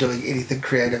people doing anything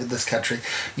creative in this country,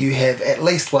 you have at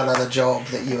least one other job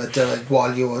that you are doing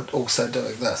while you are also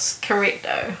doing this.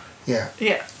 Correcto. Yeah.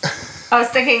 Yeah. I was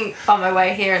thinking on my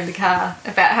way here in the car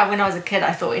about how when I was a kid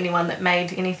I thought anyone that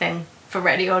made anything for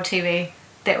radio or TV,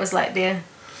 that was like their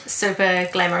super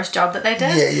glamorous job that they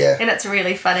did. Yeah, yeah. And it's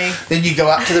really funny. Then you go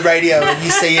up to the radio and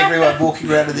you see everyone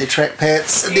walking around in their track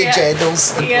pants and their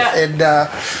jandals and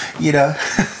you know.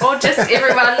 Or just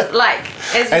everyone, like,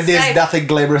 as you and say, there's nothing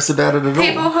glamorous about it at all.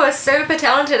 people who are super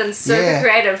talented and super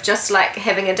creative, just like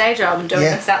having a day job and doing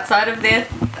this outside of their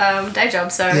day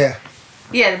job. So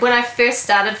yeah, when I first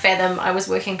started Fathom, I was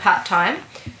working part-time,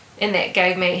 and that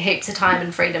gave me heaps of time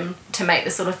and freedom to make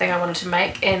the sort of thing I wanted to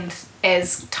make. And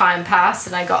as time passed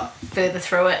and I got further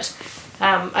through it,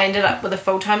 I ended up with a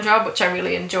full-time job, which I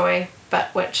really enjoy,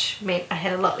 but which meant I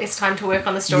had a lot less time to work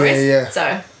on the stories.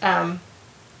 So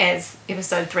as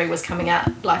episode 3 was coming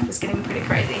out, life was getting pretty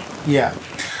crazy. Yeah.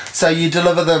 So you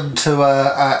deliver them to,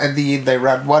 in the end they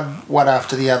run one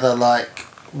after the other, like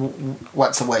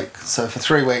once a week. So for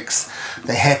 3 weeks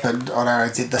they happened on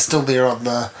RNZ. They're still there on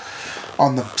the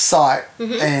site,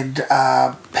 and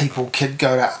people can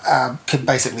go to can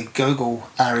basically Google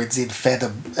RNZ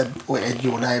Fathom and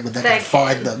your name, and they can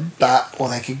find them. Or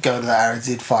they can go to the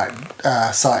RNZ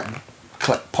site and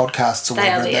click podcasts or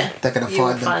whatever. They're going to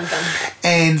find them.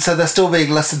 And so they're still being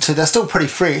listened to. They're still pretty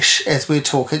fresh as we're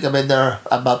talking. I mean, they're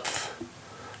a month.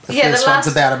 The first one's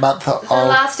about a month old. The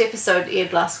last episode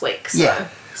aired last week. So.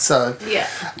 So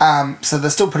they're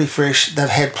still pretty fresh. They've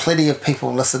had plenty of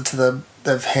people listen to them.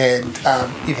 They've had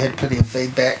you've had plenty of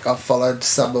feedback. I've followed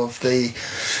some of the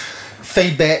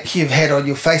feedback you've had on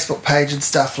your Facebook page and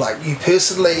stuff, like you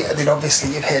personally, and then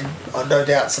obviously you've had no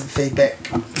doubt some feedback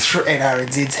through, and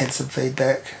RNZ's had some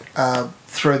feedback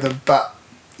through them. But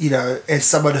you know, as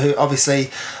someone who obviously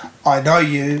I know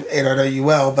you and I know you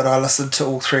well, but I listened to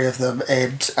all 3 of them,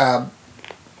 and I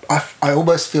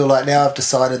almost feel like now I've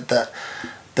decided that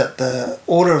the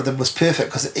order of them was perfect,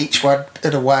 because each one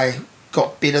in a way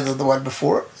got better than the one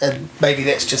before it, and maybe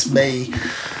that's just me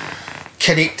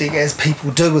connecting as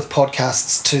people do with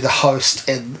podcasts to the host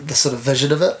and the sort of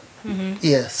vision of it.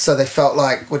 So they felt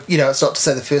like, you know, it's not to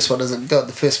say the first one isn't good,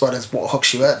 the first one is what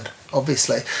hooks you in,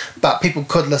 obviously, but people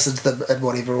could listen to them in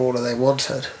whatever order they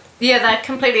wanted. They're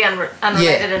completely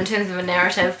unrelated in terms of a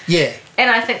narrative.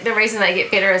 And I think the reason they get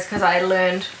better is because I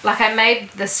learned, like, I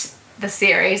made the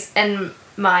series in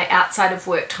my outside of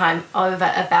work time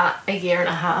over about a year and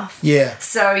a half.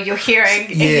 So you're hearing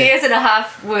a years and a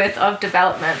half worth of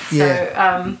development.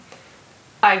 So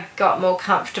I got more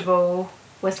comfortable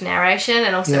with narration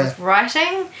and also with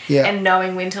writing and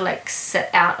knowing when to like sit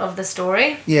out of the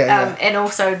story. And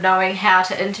also knowing how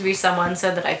to interview someone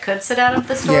so that I could sit out of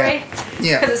the story.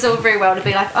 Because it's all very well to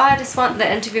be like, oh, I just want the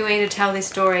interviewee to tell their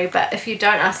story, but if you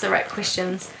don't ask the right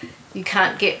questions, you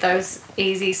can't get those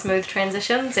easy, smooth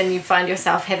transitions, and you find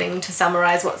yourself having to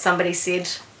summarise what somebody said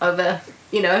over,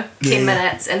 10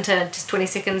 minutes into just 20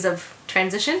 seconds of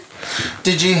transition.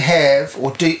 Did you have,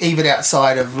 or do, even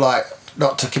outside of, like,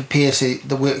 not to compare to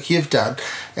the work you've done,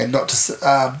 and not to,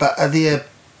 but are there,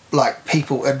 like,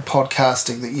 people in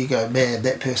podcasting that you go, man,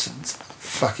 that person's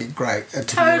fucking great?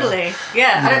 Totally,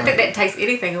 I don't think that takes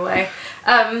anything away.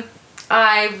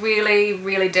 I really,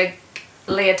 really dig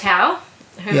Leah Tao,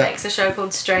 who makes a show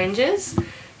called Strangers.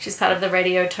 She's part of the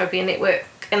Radiotopia network.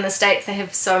 In the States, they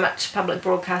have so much public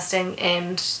broadcasting,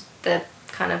 and the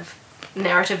kind of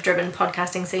narrative-driven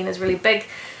podcasting scene is really big.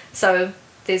 So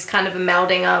there's kind of a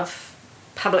melding of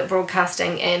public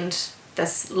broadcasting and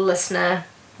this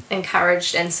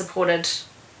listener-encouraged and supported,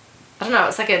 I don't know,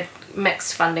 it's like a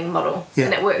mixed funding model.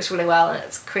 And it works really well, and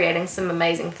it's creating some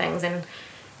amazing things. And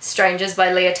Strangers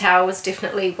by Leah Tao was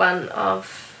definitely one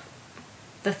of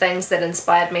the things that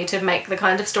inspired me to make the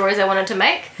kind of stories I wanted to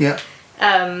make.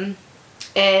 And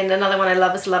another one I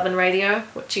love is Love and Radio,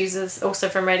 which uses, also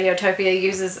from Radiotopia,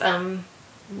 uses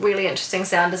really interesting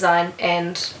sound design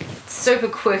and super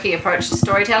quirky approach to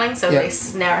storytelling, so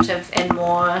less narrative and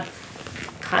more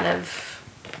kind of,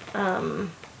 I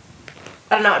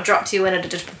don't know, it drops you in at a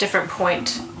different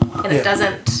point, and it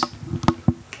doesn't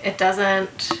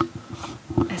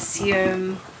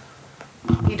assume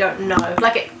you don't know.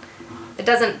 Like, it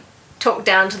doesn't talk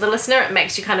down to the listener, it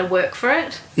makes you kind of work for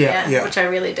it. Which I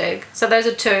really dig. So those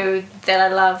are 2 that I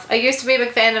love. I used to be a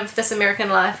big fan of This American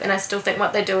Life, and I still think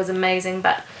what they do is amazing,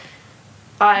 but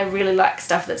I really like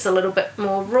stuff that's a little bit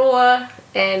more raw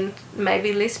and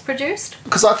maybe less produced.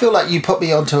 Because I feel like you put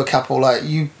me onto a couple, like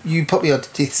you put me onto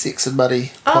Death, Sex and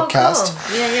Money podcast.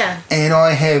 Cool. Yeah. And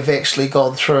I have actually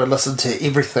gone through and listened to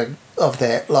everything of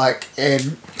that, like,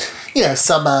 and, you know,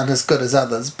 some aren't as good as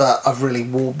others, but I've really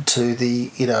warmed to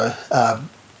the, you know...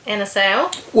 Anna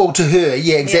Sale? Well, to her,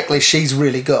 yeah, exactly. Yeah. She's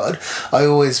really good.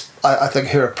 I think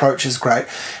her approach is great.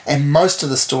 And most of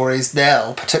the stories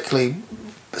now, particularly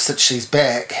since she's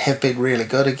back, have been really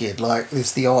good again. Like,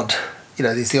 there's the odd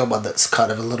one that's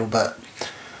kind of a little bit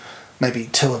maybe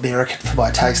too American for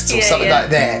my tastes or something like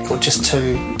that, or just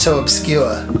too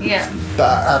obscure. Yeah.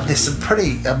 But there's some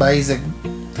pretty amazing,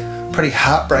 pretty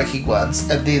heartbreaking ones.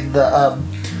 And then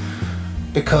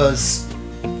because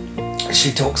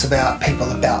she talks about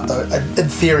people about those, in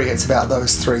theory it's about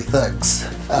those three things.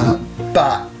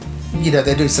 But, you know,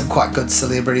 they do some quite good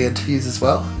celebrity interviews as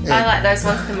well. And I like those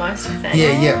ones the most, I think.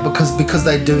 Yeah, because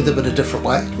they do them in a different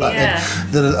way. Like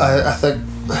I think,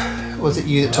 was it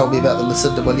you that told me about the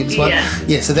Lucinda Williams one?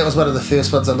 Yeah, so that was one of the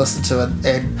first ones I listened to,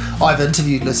 and I've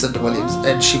interviewed Lucinda Williams,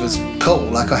 and she was cool.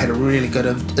 Like, I had a really good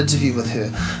interview with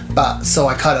her. But, so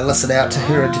I kind of listened out to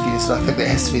her interviews, and I think that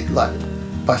has to be, like,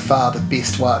 by far the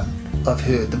best one I've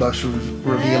heard, the most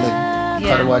revealing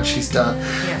kind of one she's done.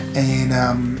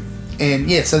 And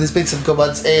yeah, so there's been some good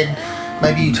ones, and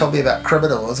maybe you told me about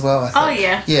Criminal as well, I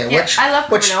think. Which I love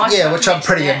Criminal. Which I'm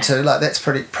pretty into. Like, that's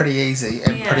pretty easy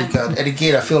and pretty good. And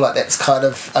again, I feel like that's kind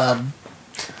of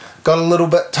got a little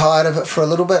bit tired of it for a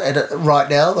little bit, and right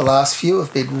now the last few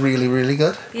have been really, really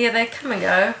good. Yeah, they come and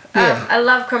go. I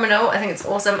love Criminal. I think it's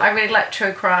awesome. I really like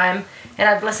true crime. And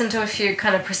I've listened to a few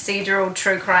kind of procedural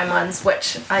true crime ones,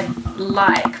 which I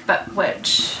like, but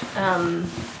which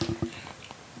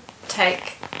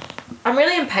take... I'm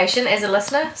really impatient as a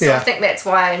listener, so I think that's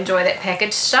why I enjoy that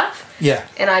packaged stuff. Yeah.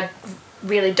 And I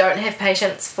really don't have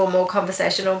patience for more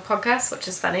conversational podcasts, which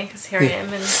is funny, because here I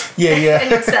am in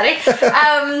New study.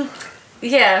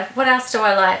 What else do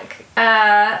I like?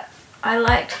 I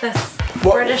liked this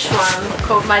British one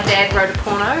called My Dad Wrote a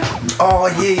Porno. Oh,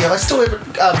 yeah. I still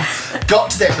haven't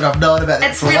got to that, but I've known about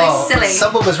it for a while. It's really silly.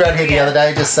 Someone was around here the other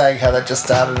day just saying how they just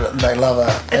started it and they love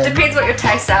it. It depends what your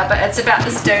tastes are, but it's about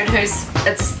this dude who's...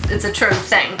 It's a true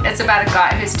thing. It's about a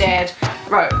guy whose dad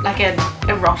wrote, like, an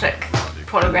erotic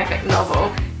pornographic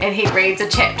novel, and he reads a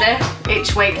chapter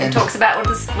each week and talks about it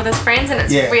with his friends, and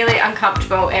it's really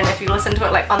uncomfortable. And if you listen to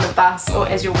it, like, on the bus or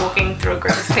as you're walking through a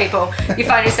group of people, you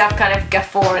find yourself kind of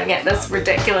guffawing at this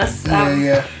ridiculous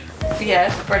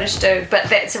British dude. But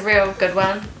that's a real good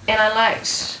one. And I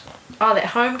liked that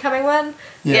Homecoming one.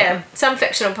 Some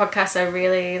fictional podcasts I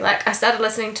really like. I started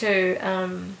listening to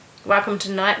Welcome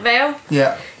to Night Vale,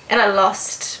 and I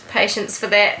lost patience for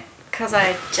that because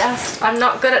I'm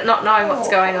not good at not knowing what's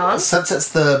going on. Since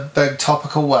it's the big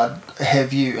topical one,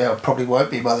 have you, it probably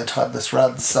won't be by the time this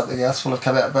runs, something else will have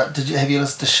come out, but have you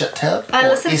listened to Shit Town? I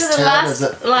listened to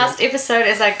the last episode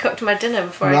as I cooked my dinner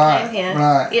before I came here.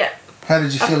 Right. Yeah. How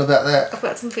did you feel about that? I've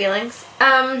got some feelings.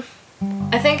 I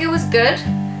think it was good.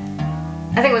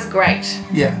 I think it was great.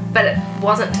 Yeah. But it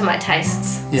wasn't to my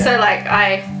tastes. Yeah. So, like,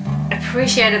 I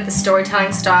appreciated the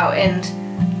storytelling style and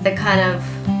the kind of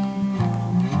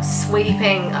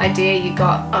sweeping idea you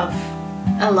got of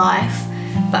a life,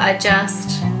 but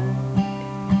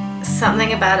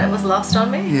something about it was lost on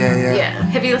me. Yeah.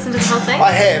 Have you listened to the whole thing?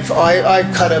 I have. I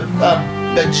kind of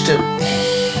binged it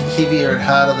heavier and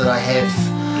harder than I have.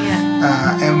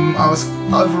 Yeah. And I was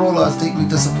deeply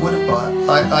disappointed by it.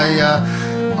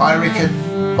 I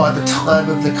reckon by the time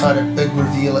of the kind of big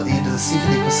reveal at the end of the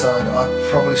second episode, I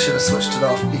probably should have switched it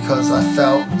off, because I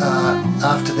felt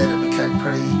after that it became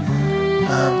pretty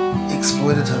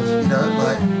exploitative, you know,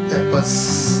 like it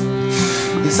was.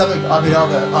 There's something. I mean,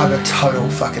 I'm a total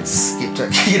fucking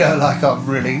skeptic, you know, like I'm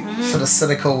really sort of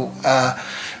cynical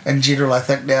in general. I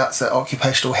think now it's an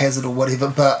occupational hazard or whatever,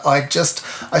 but I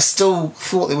still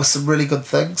thought there were some really good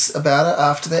things about it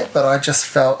after that, but I just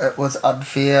felt it was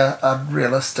unfair,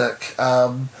 unrealistic.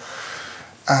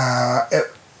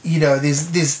 You know,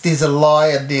 there's a lie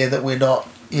in there that we're not,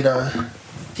 you know,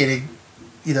 getting.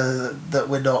 You know, that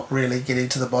we're not really getting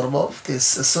to the bottom of.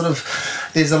 There's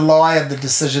a lie in the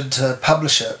decision to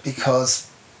publish it, because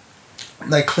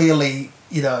they clearly,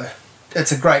 you know,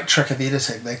 it's a great trick of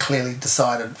editing. They clearly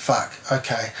decided, fuck,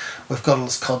 okay, we've got all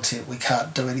this content, we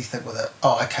can't do anything with it.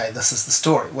 Oh, okay, this is the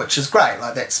story, which is great.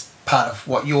 Like, that's part of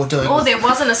what you're doing. Or there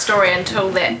wasn't a story until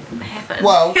that happened.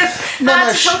 Well, it's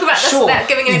hard to talk about this without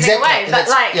giving anything away, but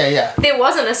there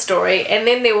wasn't a story, and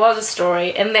then there was a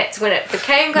story, and that's when it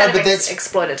became kind of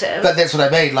exploitative. But that's what I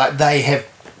mean. Like, they have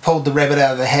pulled the rabbit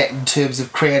out of the hat in terms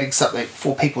of creating something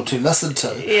for people to listen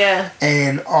to. Yeah.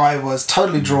 And I was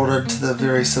totally drawn into the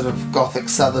very sort of gothic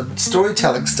southern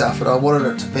storytelling stuff, and I wanted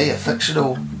it to be a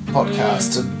fictional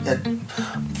podcast, and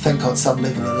think on some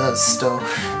level it is still.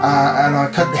 And I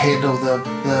couldn't handle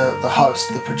the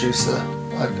host, the producer.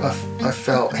 I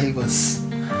felt he was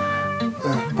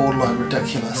borderline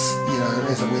ridiculous, you know,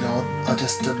 as it went on. I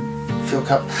just didn't feel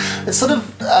comfortable. It sort of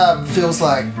feels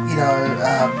like, you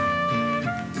know,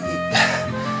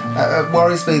 it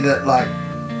worries me that, like,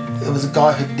 it was a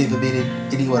guy who'd never met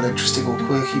anyone interesting or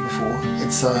quirky before,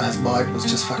 and so his mind was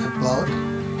just fucking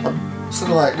blown. I'm sort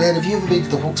of like, man, have you ever been to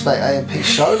the Hawke's Bay AMP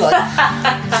show? Like,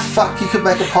 fuck, you could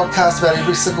make a podcast about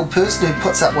every single person who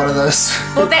puts up one of those.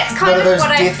 Well, that's kind of what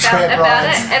I felt about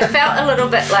it. It felt a little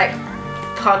bit like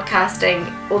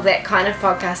podcasting, or that kind of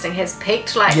podcasting has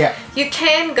peaked. Like, you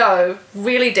can go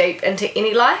really deep into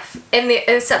any life, and there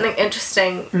is something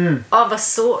interesting of a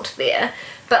sort there.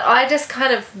 But I just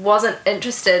kind of wasn't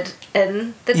interested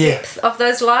in the depth of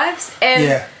those lives.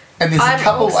 And and there's a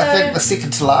couple, I think the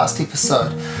second to last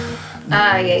episode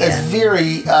is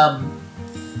very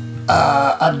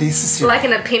unnecessary. Like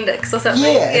an appendix or something.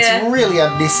 Yeah, it's really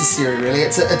unnecessary, really.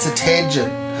 It's a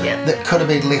tangent that could have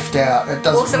been left out. It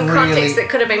doesn't or some really, context that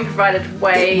could have been provided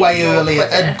way earlier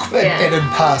and in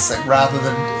passing rather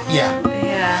than,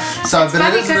 So, it's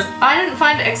funny because I didn't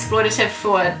find it exploitative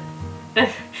for...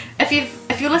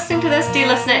 If you're listening to this, dear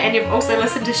listener, and you've also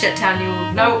listened to Shittown,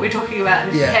 you'll know what we're talking about. And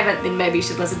if you haven't, then maybe you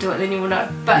should listen to it, then you will know.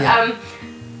 But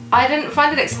I didn't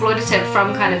find it exploitative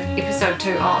from kind of episode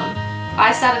 2 on.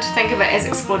 I started to think of it as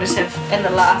exploitative in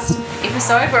the last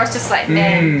episode, where I was just like,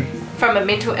 man, from a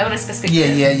mental illness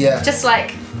perspective. Just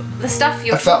like the stuff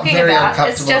you're talking about,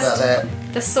 it's just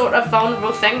the sort of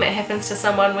vulnerable thing that happens to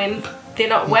someone when they're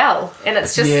not well, and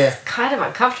it's just kind of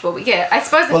uncomfortable. But I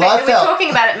suppose the fact that we're talking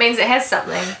about it means it has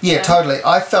something. Totally.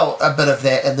 I felt a bit of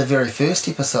that in the very first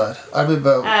episode. I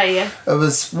remember I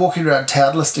was walking around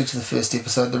town listening to the first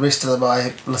episode. The rest of them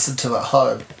I listened to at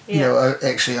home, you know,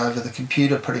 actually over the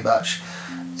computer pretty much.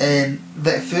 And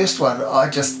that first one, I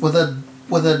just, within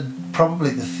probably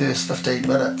the first 15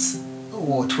 minutes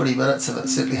or 20 minutes of it,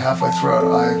 certainly halfway through it,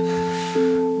 I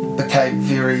became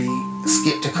very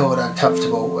sceptical and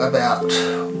uncomfortable about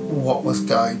what was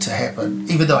going to happen,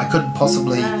 even though I couldn't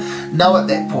possibly know at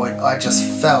that point. I just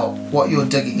felt what you're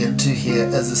digging into here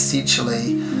is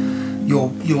essentially your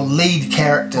lead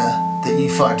character that you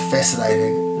find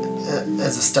fascinating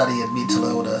as a study in mental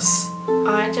illness.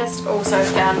 I just also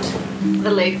found the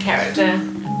lead character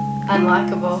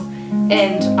unlikable,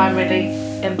 and I'm really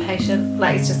impatient.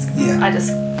 Like, it's just I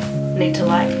just need to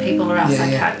like people, or else I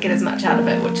can't get as much out of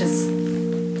it, which is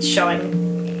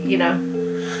showing, you know,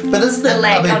 but isn't it, the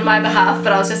lag on my behalf.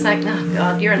 But I was just like, oh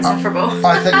god, you're insufferable.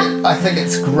 I think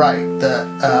it's great that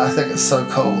I think it's so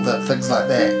cool that things like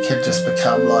that can just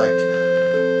become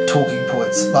like talking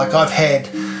points. Like,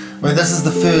 this is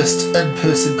the first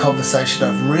in-person conversation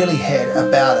I've really had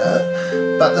about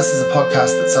it, but this is a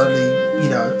podcast that's only, you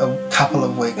know, a couple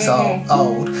of weeks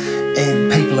old,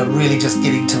 and people are really just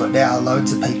getting to it now.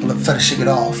 Loads of people are finishing it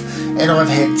off, and I've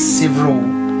had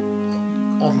several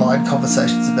online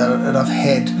conversations about it, and I've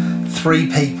had 3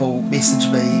 people message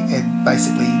me and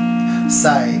basically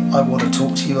say, I want to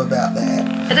talk to you about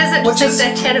that. It is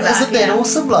interesting to chat about. Isn't that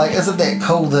awesome? Like, isn't that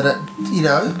cool that it, you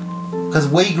know, because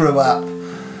we grew up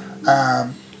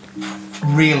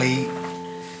really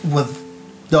with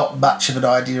not much of an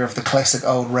idea of the classic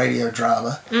old radio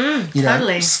drama. You know,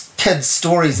 totally. Kids'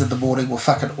 stories in the morning were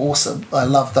fucking awesome. I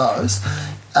love those.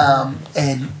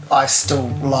 And I still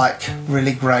like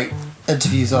really great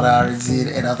interviews on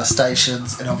RNZ and other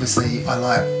stations, and obviously I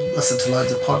listen to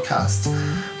loads of podcasts,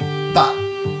 but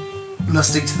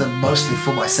listening to them mostly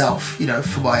for myself, you know,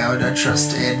 for my own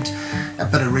interest and a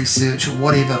bit of research or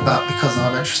whatever, but because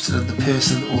I'm interested in the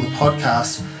person or the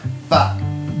podcast. But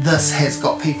this has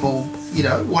got people, you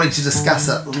know, wanting to discuss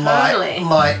it like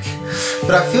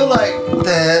but I feel like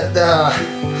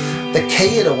the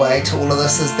key in a way to all of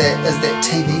this is that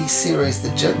TV series, The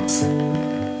Jinx,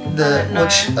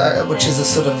 which is a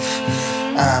sort of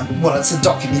it's a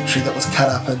documentary that was cut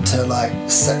up into like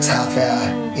 6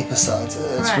 half-hour episodes.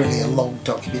 It's really a long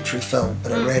documentary film,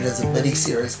 but it ran as a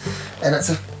mini-series, and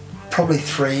it's probably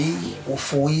 3 or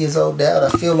 4 years old now, and I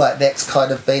feel like that's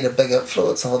kind of been a big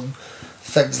influence on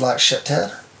things like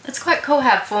Shittown. It's quite cool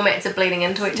how formats are bleeding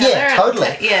into each other. Yeah,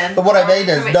 totally. But what I mean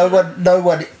is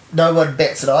no one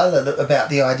bats an eyelid about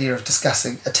the idea of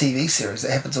discussing a TV series.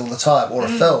 That happens all the time, or a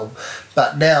film.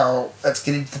 But now it's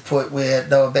getting to the point where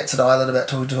no one bats an eyelid about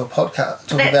talking about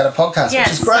a podcast, which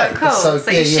is great. So cool.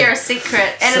 So you share a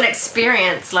secret and an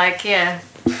experience. Like,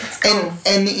 it's cool.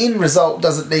 And the end result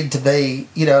doesn't need to be,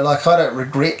 I don't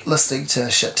regret listening to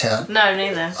Shittown. No,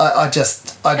 neither.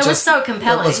 It was so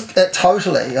compelling.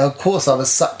 Totally. Of course, I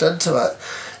was sucked into it.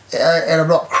 And I'm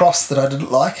not cross that I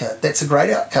didn't like it. That's a great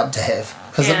outcome to have.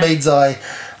 Because it means I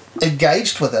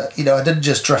engaged with it. I didn't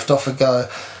just drift off and go,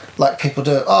 like people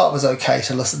do, it was okay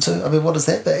to listen to. I mean, what does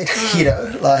that mean?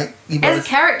 As a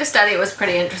character study, it was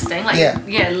pretty interesting.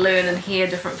 Learn and hear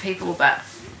different people, but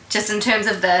just in terms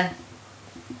of the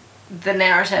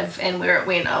narrative and where it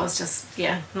went, I was just,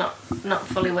 not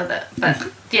fully with it.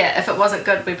 But, if it wasn't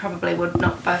good, we probably would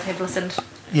not both have listened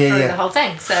through the whole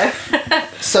thing, so...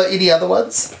 So, any other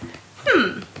ones?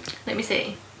 Let me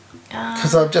see.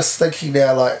 Because I'm just thinking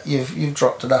now, you've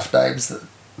dropped enough names that...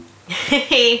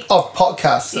 of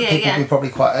podcasts that people would be probably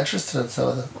quite interested in some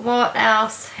of them. What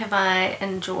else have I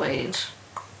enjoyed?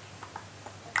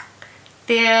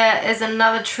 There is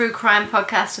another true crime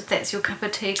podcast, if that's your cup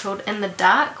of tea, called In the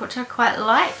Dark, which I quite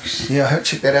liked. Yeah, I haven't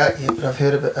checked that out yet, but I've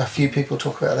heard a few people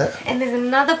talk about that. And there's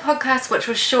another podcast which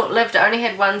was short-lived. It only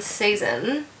had one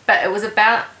season, but it was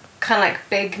about kind of like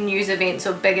big news events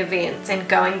or big events and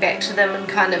going back to them and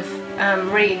kind of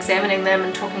re-examining them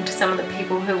and talking to some of the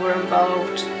people who were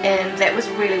involved. And that was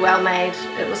really well made.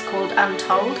 It was called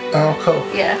Untold. Oh, cool.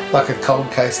 Yeah. Like a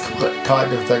cold case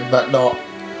kind of thing, but not...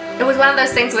 It was one of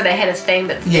those things where they had a theme,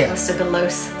 but the theme was super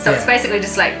loose. So it's basically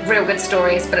just like real good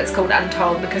stories, but it's called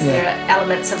Untold because there are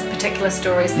elements of particular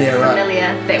stories that are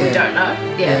familiar that we don't know.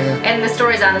 And the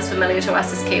stories aren't as familiar to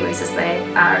us as Kiwis as they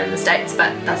are in the States,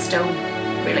 but they're still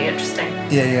really interesting.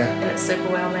 And it's super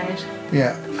well made.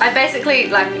 I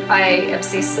basically, I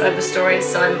obsess over stories,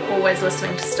 so I'm always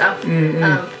listening to stuff. And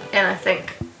I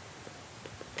think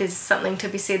there's something to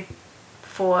be said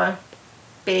for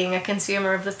being a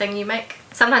consumer of the thing you make.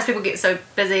 Sometimes people get so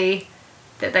busy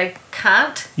that they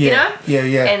can't, you know?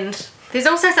 And there's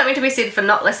also something to be said for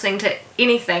not listening to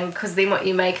anything, because then what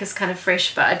you make is kind of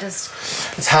fresh, but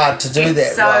it's hard to do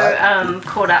that, right?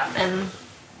 Caught up in,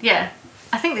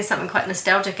 I think there's something quite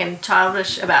nostalgic and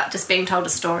childish about just being told a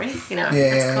story, it's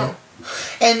cool.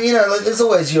 And, there's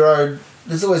always your own,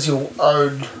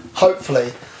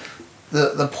 hopefully,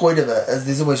 the point of it is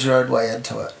there's always your own way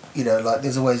into it.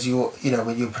 There's always your,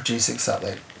 when you're producing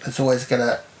something, it's always going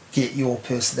to get your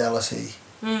personality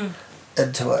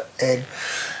into it. And,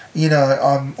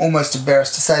 I'm almost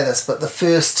embarrassed to say this, but the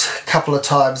first couple of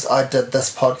times I did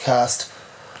this podcast,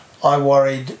 I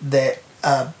worried that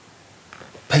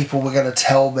people were going to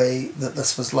tell me that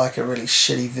this was like a really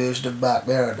shitty version of Mark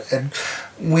Maron. And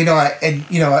when I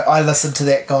listened to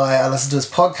that guy, I listened to his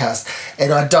podcast,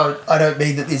 and I don't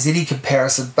mean that there's any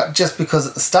comparison, but just because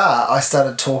at the start I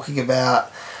started talking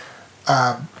about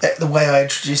the way I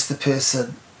introduced the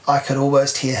person, I could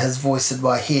almost hear his voice in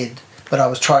my head, but I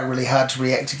was trying really hard to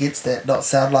react against that, not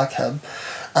sound like him.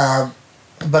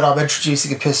 But I'm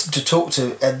introducing a person to talk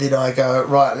to, and then I go,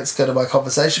 right, let's go to my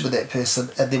conversation with that person,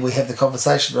 and then we have the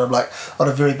conversation, and I'm like, on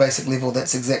a very basic level,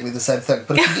 that's exactly the same thing.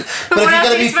 But if what else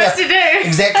are you supposed to do?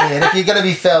 Exactly, and if you're going to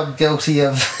be found guilty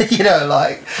of,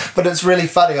 but it's really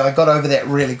funny, I got over that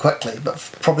really quickly, but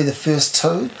probably the first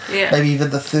two, maybe even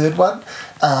the third one,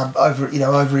 over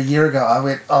a year ago, I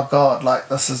went, oh God,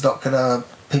 this is not going to,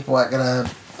 people aren't going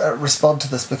to respond to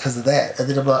this because of that. And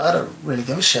then I'm like, I don't really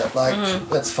give a shit,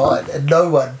 that's fine. And no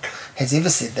one has ever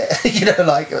said that.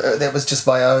 That was just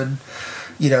my own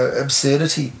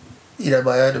absurdity,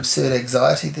 my own absurd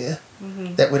anxiety there.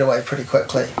 That went away pretty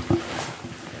quickly.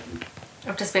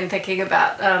 I've just been thinking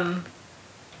about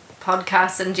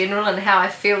podcasts in general and how I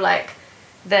feel like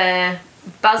the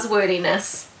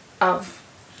buzzwordiness of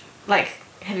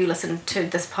have you listened to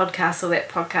this podcast or that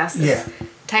podcast is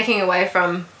taking away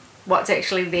from what's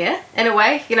actually there in a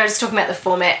way, just talking about the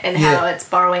format and how it's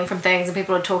borrowing from things and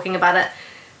people are talking about it,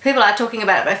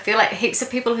 but I feel like heaps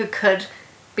of people who could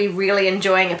be really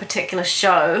enjoying a particular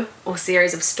show or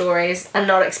series of stories are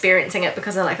not experiencing it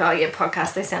because they're like, oh yeah,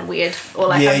 podcasts, they sound weird,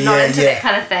 or I'm not into that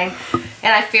kind of thing.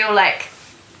 And I feel like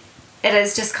it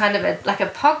is just kind of a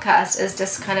podcast is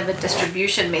just kind of a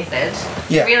distribution method.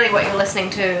 Really what you're listening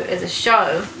to is a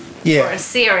show or a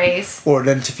series or an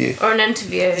interview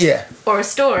or a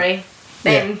story,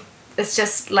 then it's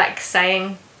just like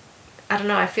saying, I don't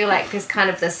know, I feel like there's kind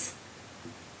of this,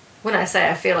 when I say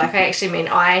I feel like, I actually mean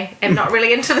I am not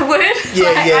really into the word.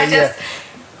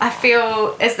 I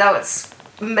feel as though it's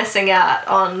missing out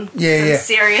on some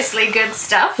seriously good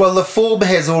stuff. Well, the form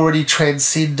has already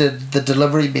transcended the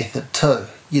delivery method too,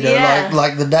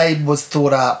 like the name was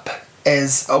thought up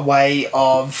as a way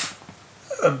of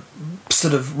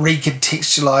sort of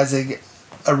recontextualizing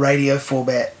a radio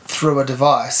format through a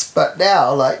device, but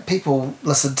now people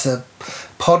listen to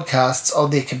podcasts on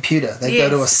their computer. They go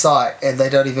to a site and they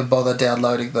don't even bother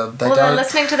downloading them. They're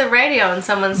listening to the radio and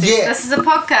someone says, this is a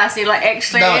podcast. And you're like,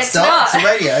 actually, no, it's not. It's a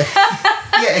radio.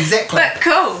 Yeah, exactly. But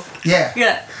cool. Yeah.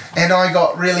 Yeah. And I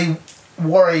got really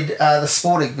worried this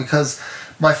morning because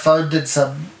my phone did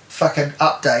some fucking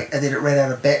update and then it ran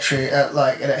out of battery and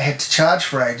it had to charge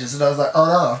for ages, and I was like, oh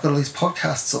no, I've got all these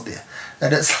podcasts on there.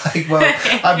 And it's like, well,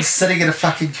 I'm sitting at a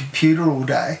fucking computer all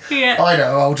day. Yeah. I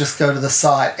know, I'll just go to the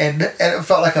site. And it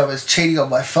felt like I was cheating on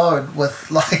my phone with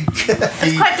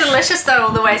It's quite delicious though,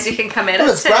 all the ways you can come at it.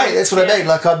 It's great, that's what I mean.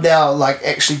 Like, I'm now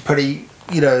actually pretty,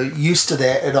 used to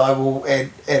that, and I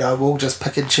will just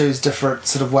pick and choose different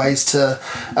sort of ways to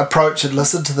approach and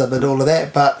listen to them and all of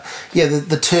that. But yeah,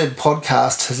 the term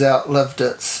podcast has outlived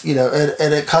its,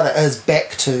 and it kind of is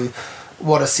back to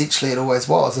what essentially it always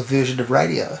was, a version of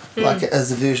radio. Like, it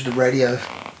is a version of radio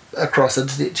across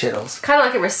internet channels. Kind of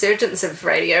like a resurgence of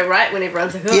radio, right? When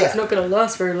everyone's like, it's not going to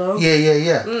last very long.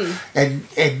 Yeah. And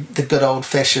the good old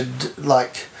fashioned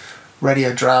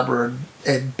radio drama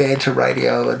and banter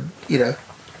radio and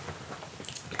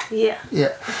Yeah. Cool.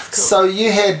 So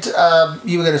you had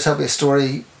you were going to tell me a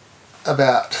story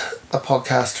about a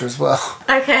podcaster as well.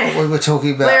 Okay. We were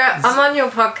talking about. I'm on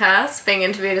your podcast, being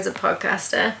interviewed as a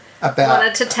podcaster. I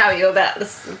wanted to tell you about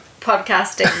this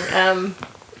podcasting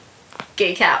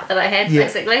geek out that I had,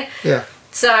 basically. Yeah.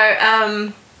 So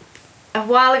a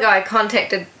while ago I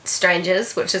contacted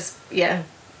Strangers, which is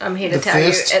I'm here to tell you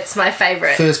it's my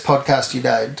favourite. First podcast you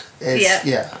named.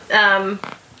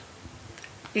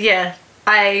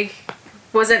 I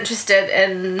was interested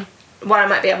in what I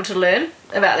might be able to learn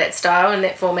about that style and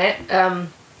that format.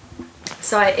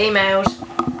 So I emailed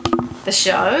the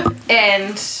show,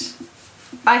 and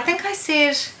I think I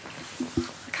said,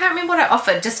 I can't remember what I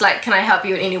offered, just like, can I help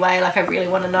you in any way? Like, I really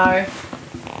want to know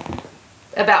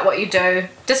about what you do.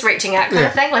 Just reaching out kind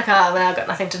of thing. Like, well, I've got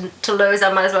nothing to lose,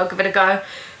 I might as well give it a go.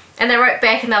 And they wrote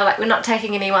back and they were like, we're not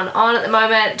taking anyone on at the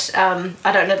moment.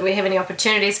 I don't know that we have any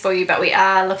opportunities for you, but we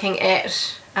are looking at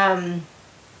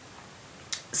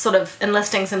sort of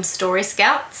enlisting some story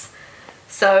scouts.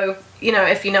 So,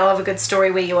 if you know of a good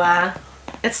story where you are,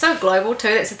 it's so global too.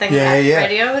 That's the thing about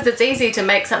radio, is it's easy to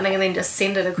make something and then just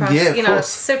send it across. It's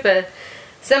super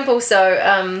simple.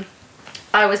 So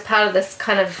I was part of this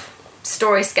kind of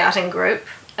story scouting group,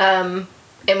 and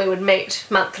we would meet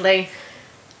monthly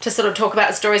to sort of talk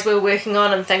about stories we were working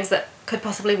on and things that could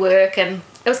possibly work. And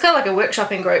it was kind of like a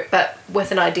workshopping group, but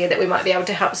with an idea that we might be able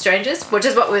to help strangers, which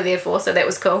is what we were there for, so that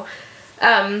was cool.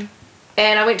 And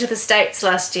I went to the States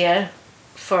last year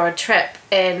for a trip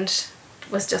and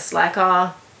was just like,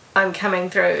 I'm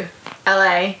coming through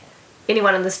LA.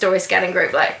 Anyone in the story scouting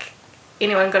group, like,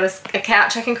 anyone got a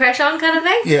couch I can crash on kind of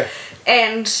thing? Yeah.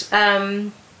 And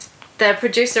the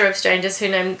producer of Strangers, her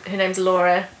name's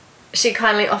Laura, she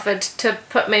kindly offered to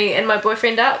put me and my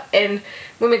boyfriend up, and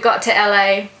when we got to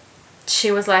LA,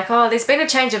 she was like, there's been a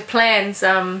change of plans.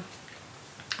 I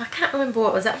can't remember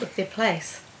what was up with their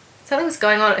place. Something was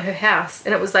going on at her house,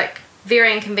 and it was like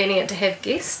very inconvenient to have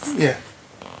guests. Yeah.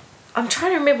 I'm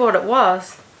trying to remember what it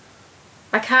was.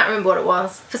 I can't remember what it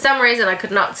was. For some reason I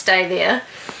could not stay there.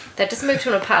 They just moved to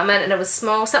an apartment and it was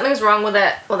small. Something was wrong with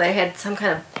it, or they had some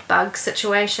kind of bug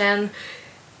situation.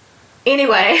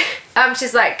 Anyway,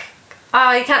 she's like,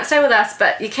 you can't stay with us,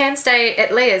 but you can stay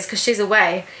at Leah's because she's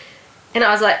away. And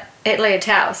I was like, at Leah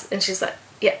Towers? And she's like,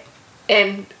 yeah.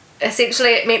 And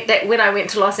essentially it meant that when I went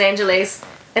to Los Angeles,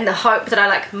 in the hope that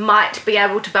I might be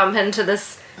able to bump into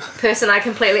this person I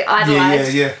completely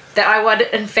idolised, that I would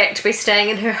in fact be staying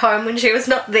in her home when she was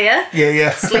not there,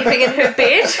 sleeping in her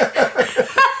bed,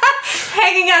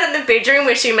 hanging out in the bedroom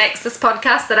where she makes this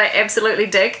podcast that I absolutely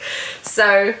dig.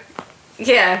 So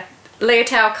Leah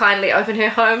Tao kindly opened her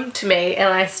home to me,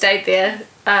 and I stayed there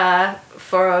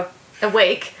for a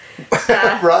week.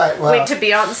 Right, wow. Went to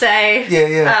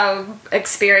Beyonce,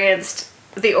 experienced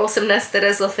the awesomeness that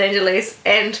is Los Angeles,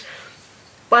 and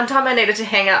one time I needed to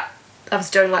hang up. I was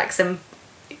doing some,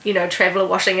 traveller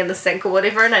washing in the sink or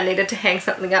whatever, and I needed to hang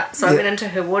something up, so I went into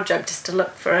her wardrobe just to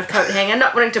look for a coat hanger,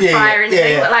 not wanting to pry or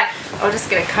anything, but I'll just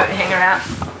get a coat hanger out,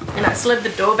 and I slid the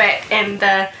door back, and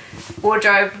the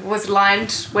wardrobe was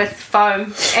lined with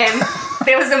foam, and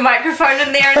there was a microphone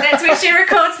in there, and that's when she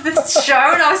records this show,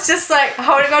 and I was just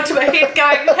holding on to my head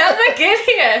going, how did I get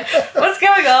here? What's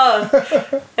going on?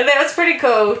 And that was pretty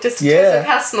cool, just because of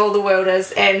how small the world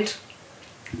is, and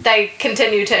they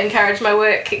continue to encourage my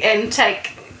work and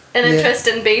take an interest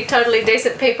and be totally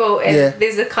decent people, and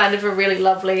there's a kind of a really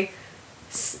lovely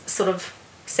sort of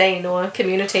scene or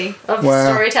community of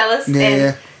storytellers,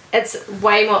 and it's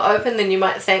way more open than you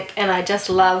might think, and I just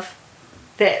love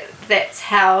that that's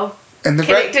how And the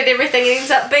connected everything ends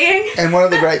up being. And one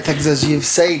of the great things is you've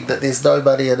seen that there's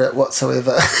nobody in it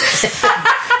whatsoever.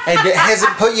 And it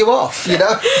hasn't put you off, you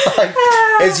know, like,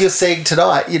 as you're seeing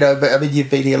tonight, you know. But I mean, you've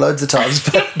been here loads of times,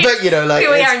 but you know, like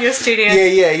here we are in your studio.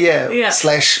 Yeah.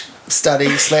 Slash study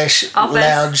 /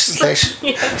 lounge /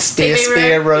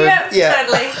 spare room. Yeah,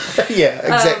 totally. Yeah,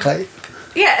 exactly.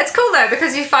 Yeah, it's cool though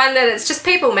because you find that it's just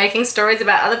people making stories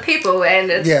about other people,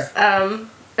 and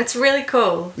it's really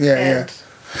cool. Yeah.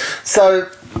 So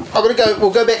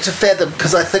we'll go back to Fathom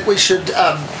because I think we should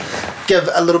give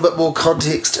a little bit more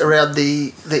context around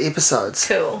the episodes.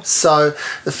 Cool. So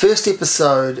the first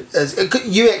episode is,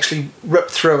 you actually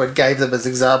ripped through and gave them as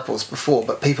examples before,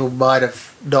 but people might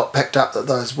have not picked up that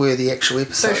those were the actual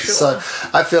episodes. For sure. So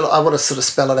I feel I want to sort of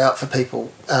spell it out for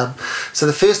people. So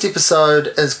the first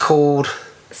episode is called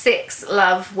Sex,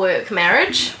 Love, Work,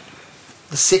 Marriage.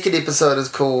 The second episode is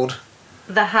called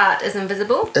The Heart is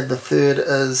Invisible. And the third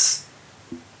is...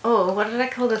 Oh, what did I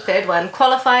call the third one?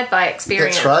 Qualified by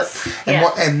Experience. That's right.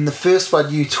 And and the first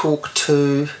one you talk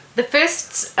to... The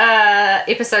first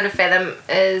episode of Fathom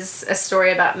is a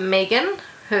story about Megan,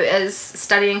 who is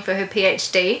studying for her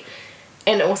PhD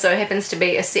and also happens to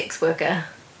be a sex worker.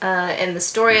 And the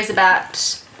story is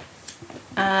about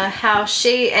how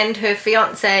she and her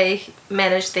fiancé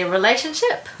managed their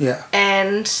relationship. Yeah.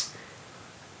 And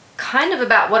kind of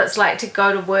about what it's like to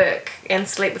go to work and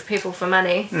sleep with people for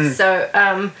money. So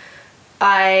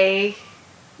I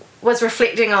was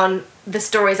reflecting on the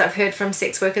stories I've heard from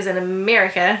sex workers in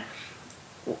America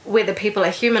where the people are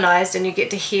humanized and you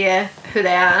get to hear who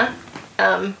they are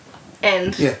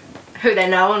and who they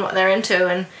know and what they're into,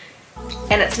 and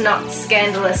it's not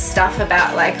scandalous stuff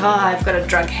about like, oh, I've got a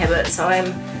drug habit so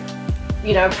I'm,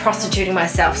 you know, prostituting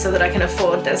myself so that I can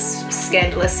afford this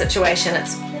scandalous situation.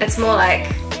 It's more like,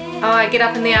 oh, I get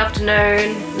up in the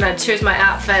afternoon and I choose my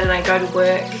outfit and I go to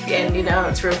work and, you know,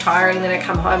 it's real tiring. Then I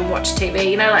come home and watch TV,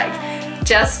 you know, like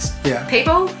just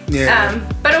people. Yeah.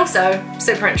 But also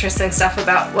super interesting stuff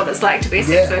about what it's like to be a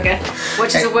sex worker,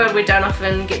 which is a world we don't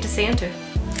often get to see into.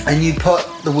 And you put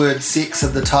the word sex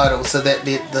in the title, so that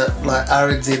meant that like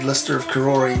RNZ Lister of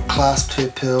Karori clasped her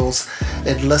pearls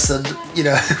and listened, you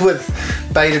know, with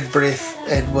bated breath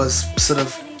and was sort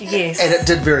of... Yes. And it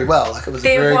did very well. Like it was a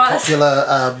very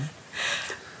popular...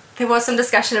 There was some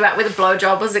discussion about whether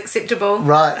blowjob was acceptable.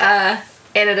 Right.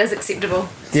 And it is acceptable.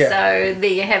 Yeah. So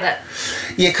there you have it.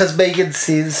 Yeah, because Megan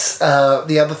says,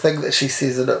 the other thing that she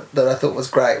says in it that I thought was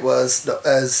great was,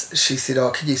 as she said, oh,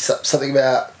 can you something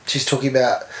about, she's talking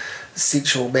about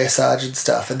sensual massage and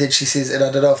stuff, and then she says, and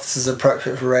I don't know if this is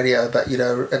appropriate for radio, but you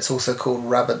know, it's also called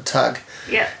rub and tug.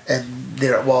 Yeah. And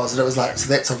there it was, and it was like, so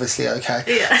that's obviously okay.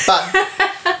 Yeah.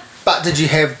 But did you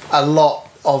have a lot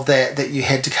of that you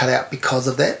had to cut out because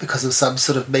of that, because of some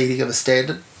sort of meeting of a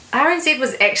standard? RNZ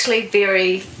was actually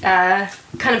very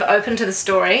kind of open to the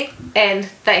story, and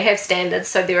they have standards,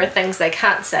 so there are things they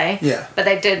can't say. Yeah. But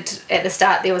they did, at the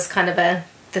start, there was kind of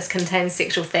this contains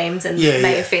sexual themes and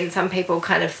may offend some people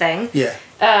kind of thing. Yeah.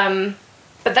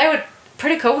 But they were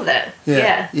pretty cool with it.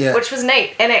 Yeah. Which was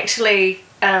neat. And actually,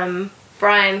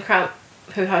 Brian Crump,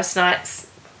 who hosts Nights,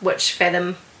 which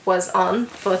Fathom was on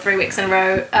for 3 weeks in a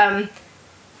row,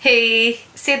 he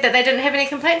said that they didn't have any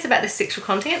complaints about the sexual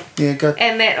content. Yeah, good.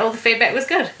 And that all the feedback was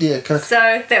good. Yeah, good.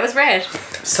 So that was rad.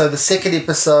 So the second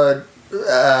episode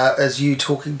is you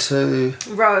talking to...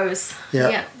 Rose.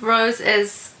 Yeah. Rose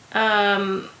is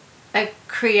a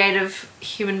creative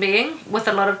human being with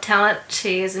a lot of talent.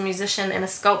 She is a musician and a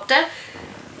sculptor.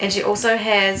 And she also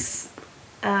has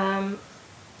a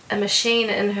machine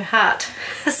in her heart.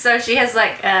 So she has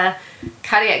like a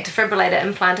cardiac defibrillator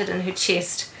implanted in her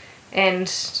chest.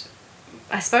 And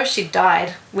I suppose she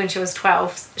died when she was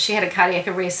 12. She had a cardiac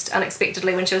arrest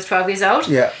unexpectedly when she was 12 years old.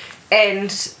 Yeah. And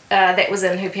that was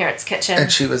in her parents' kitchen. And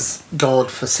she was gone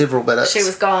for several minutes. She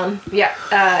was gone, yeah.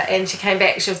 And she came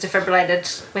back. She was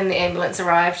defibrillated when the ambulance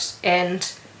arrived.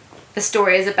 And the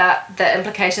story is about the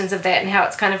implications of that and how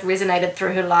it's kind of resonated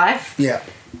through her life. Yeah.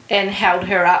 And held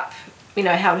her up, you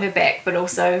know, held her back, but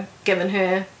also given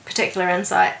her particular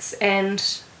insights. And...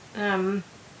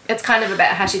 it's kind of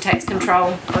about how she takes control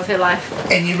of her life.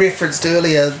 And you referenced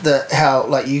earlier that how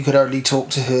like you could only talk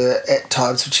to her at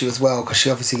times when she was well, because she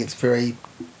obviously gets very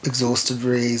exhausted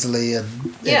very easily and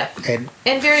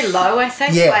very low, I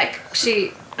think. Yeah. Like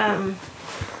she,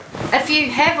 if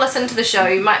you have listened to the show,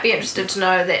 you might be interested to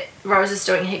know that Rose is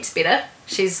doing heaps better.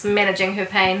 She's managing her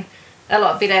pain a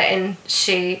lot better, and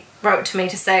she wrote to me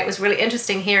to say it was really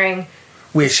interesting hearing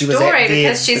where she was at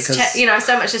because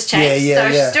so much has changed.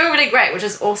 She's doing really great, which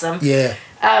is awesome. Yeah.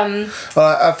 Well,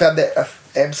 I found that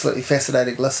absolutely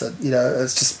fascinating listen. You know,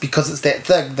 it's just because it's that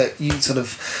thing that you sort of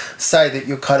say that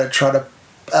you're kind of trying to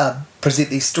present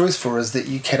these stories for, is that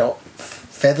you cannot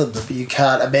fathom them. You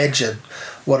can't imagine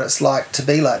what it's like to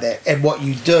be like that. And what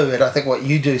you do, and I think what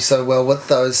you do so well with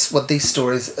these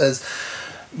stories, is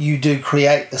you do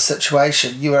create the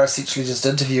situation. You are essentially just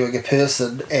interviewing a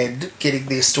person and getting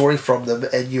their story from them,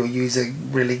 and you're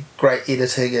using really great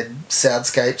editing and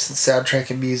soundscapes and soundtrack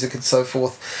and music and so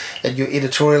forth, and you're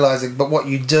editorialising. But what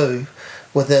you do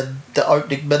within the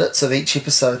opening minutes of each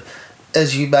episode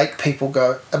is you make people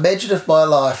go, imagine if my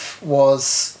life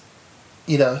was,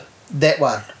 you know, that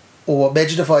one, or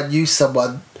imagine if I knew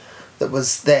someone that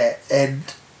was that, and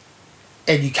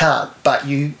you can't, but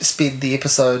you spend the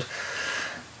episode.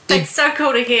 It's so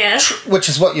cool to hear. Which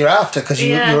is what you're after, because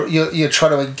you're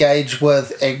trying to engage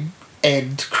with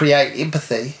and create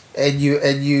empathy, and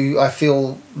you I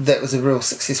feel that was a real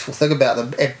successful thing about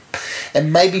them,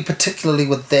 and maybe particularly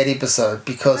with that episode,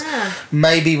 because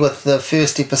maybe with the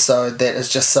first episode that is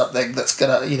just something that's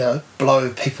gonna, you know, blow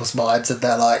people's minds, and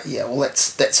they're like, yeah, well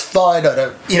that's fine. I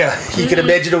don't, you know, you can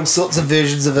imagine all sorts of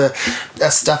versions of a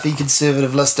stuffy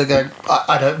conservative listener going,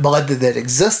 I don't mind that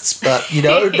exists, but you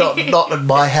know, not in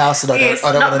my house, and I don't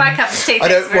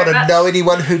want to know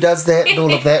anyone who does that and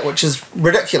all of that, which is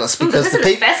ridiculous, because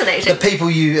the people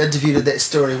you interviewed in that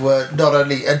story were not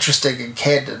only interesting and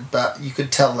candid, but you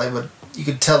could tell they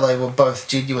were both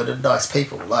genuine and nice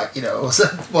people. Like, you know, it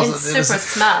wasn't super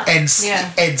smart and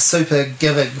super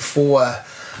giving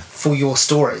for your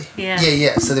story.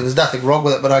 Yeah. So there was nothing wrong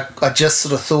with it, but I just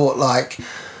sort of thought, like,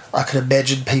 I could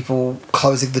imagine people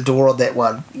closing the door on that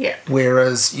one. Yeah.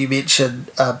 Whereas you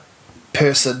mentioned a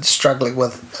person struggling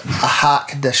with a heart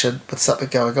condition, with something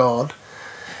going on,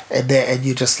 and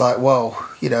you're just like, whoa,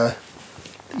 you know,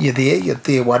 you're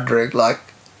there wondering, like,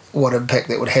 what impact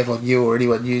that would have on you or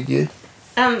anyone you knew.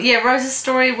 Rose's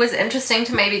story was interesting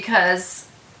to me because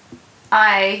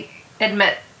I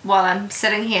admit, while I'm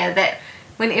sitting here, that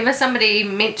whenever somebody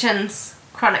mentions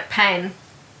chronic pain,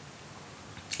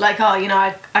 like, oh, you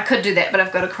know, I could do that, but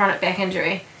I've got a chronic back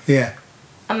injury. Yeah.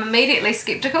 I'm immediately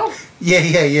sceptical. Yeah.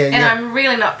 And I'm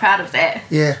really not proud of that.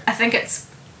 Yeah. I think it's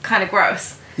kind of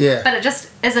gross. Yeah. But it just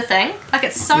is a thing. Like,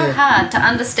 it's so hard to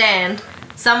understand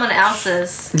someone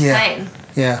else's pain.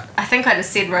 Yeah. I think I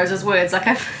just said Rose's words. Like,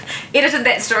 I've edited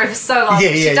that story for so long.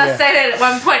 She does say that at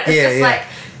one point. It's like,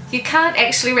 you can't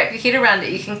actually wrap your head around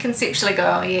it. You can conceptually go,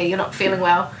 oh yeah, you're not feeling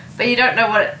well, but you don't know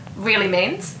what it really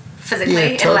means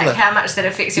physically, and like how much that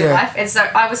affects your life. And so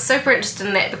I was super interested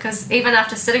in that, because even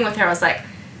after sitting with her, I was like,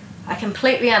 I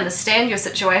completely understand your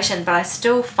situation, but I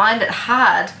still find it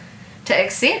hard to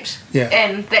accept. Yeah.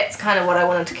 And that's kind of what I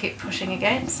wanted to keep pushing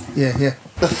against. Yeah.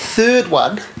 The third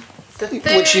one,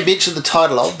 which you mentioned the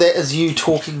title of, that is you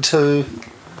talking to...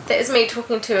 That is me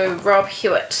talking to Rob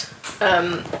Hewitt,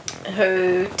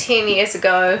 who 10 years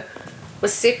ago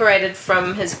was separated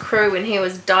from his crew when he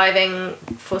was diving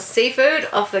for seafood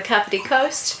off the Kapiti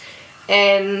coast,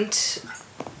 and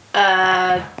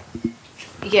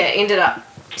ended up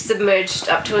submerged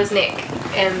up to his neck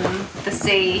in the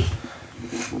sea,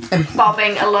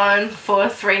 bobbing alone for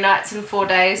 3 nights and 4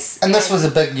 days. And this was a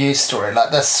big news story.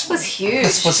 Like, this was huge.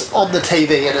 This was on the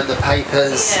TV and in the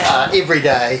papers every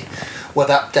day with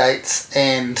updates,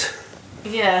 and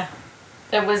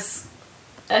it was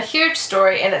a huge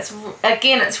story. And it's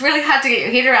really hard to get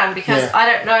your head around, because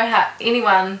I don't know how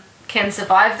anyone can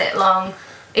survive that long,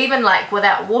 even like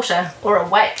without water or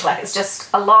awake. Like, it's just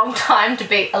a long time to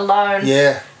be alone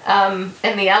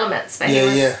in the elements. But he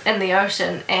was in the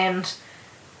ocean, and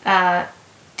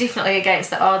definitely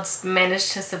against the odds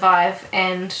managed to survive,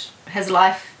 and his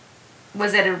life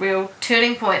was at a real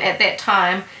turning point at that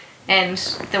time, and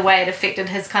the way it affected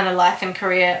his kind of life and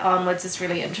career onwards is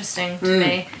really interesting to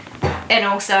me. And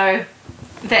also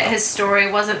that his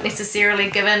story wasn't necessarily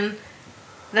given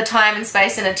the time and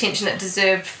space and attention it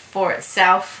deserved for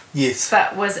itself,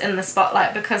 but was in the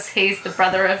spotlight because he's the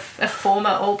brother of a former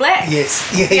All Black.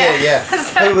 So,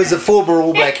 he was a former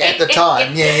All Black at the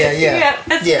time.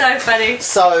 It's so funny.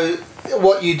 So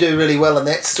what you do really well in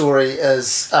that story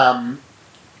is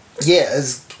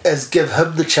is give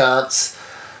him the chance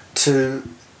to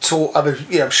talk. I mean,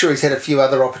 you know, I'm sure he's had a few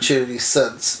other opportunities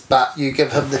since, but you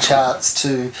give him the chance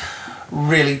to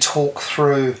really talk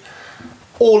through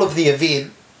all of the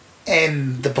event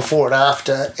and the before and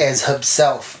after as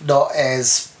himself, not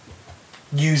as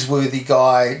newsworthy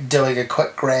guy doing a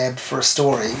quick grab for a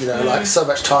story. You know, like, so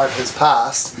much time has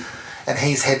passed and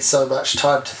he's had so much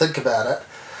time to think about it,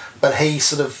 but he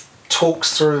sort of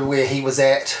talks through where he was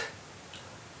at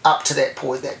up to that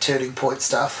point, that turning point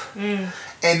stuff,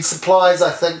 and supplies, I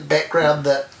think, background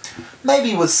that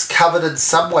maybe was covered in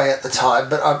some way at the time,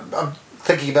 but I'm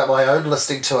thinking about my own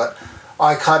listening to it.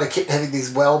 I kind of kept having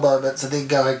these well moments and then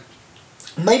going,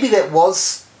 maybe that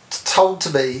was told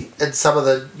to me in some of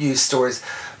the news stories,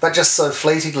 but just so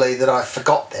fleetingly that I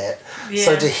forgot that. Yeah.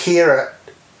 So to hear it,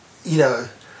 you know,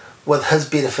 with his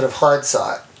benefit of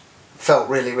hindsight, felt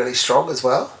really, really strong as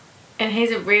well. And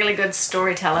he's a really good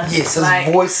storyteller. Yes,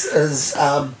 his voice is...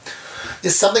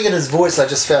 there's something in his voice I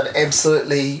just found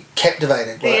absolutely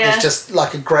captivating. Right? Yeah. It's just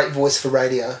like a great voice for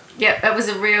radio. Yep, it was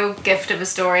a real gift of a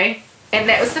story. And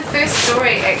that was the first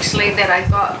story, actually, that I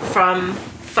got from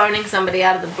phoning somebody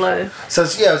out of the blue. So,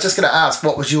 I was just going to ask,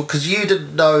 what was your... Because you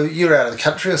didn't know... You were out of the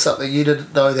country or something. You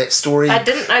didn't know that story I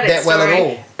didn't know that well story. at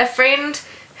all. A friend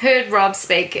heard Rob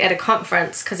speak at a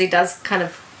conference, because he does kind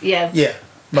of, Yeah,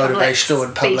 motivational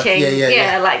and public. Speaking.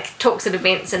 Yeah. Like talks at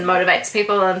events and motivates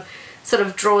people and sort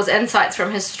of draws insights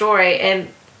from his story. And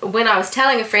when I was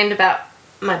telling a friend about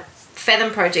my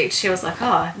Fathom project, she was like,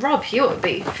 "Oh, Rob Hewitt would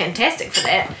be fantastic for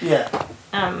that. Yeah.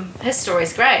 His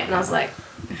story's great." And I was like,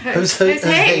 Who's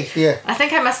he? Yeah. I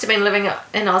think I must have been living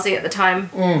in Aussie at the time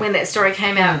when that story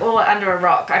came out, or under a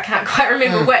rock. I can't quite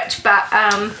remember which, but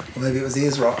Or maybe it was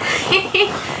Ayers Rock.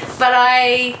 but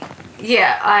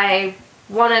I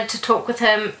wanted to talk with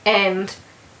him, and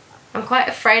I'm quite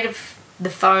afraid of the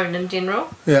phone in general.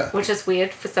 Yeah. Which is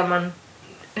weird for someone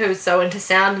who's so into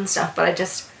sound and stuff, but I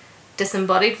just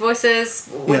disembodied voices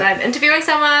when I'm interviewing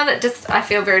someone. I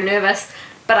feel very nervous.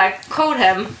 But I called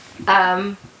him,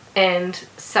 and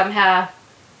somehow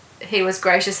he was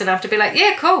gracious enough to be like,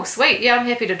 "Yeah, cool, sweet, yeah, I'm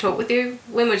happy to talk with you.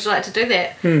 When would you like to do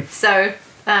that?" So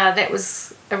that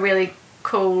was a really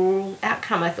cool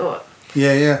outcome, I thought.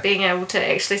 Yeah. Being able to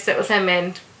actually sit with him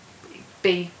and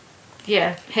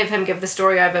have him give the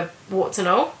story over warts and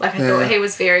all. Like, I thought he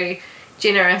was very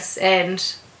generous, and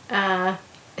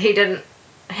he didn't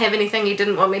have anything he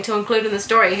didn't want me to include in the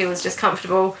story. He was just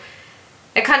comfortable.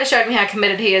 It kind of showed me how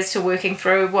committed he is to working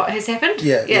through what has happened.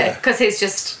 Yeah, because he's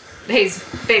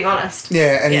being honest.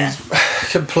 Yeah, and he's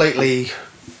completely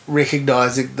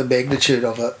recognising the magnitude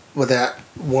of it without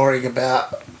worrying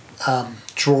about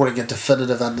drawing a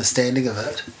definitive understanding of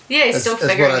it. Yeah, he's still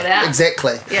figuring it out.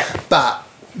 Exactly. Yeah. But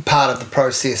part of the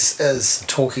process is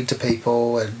talking to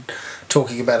people and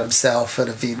talking about himself at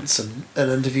events and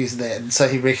interviews and that, and so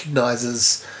he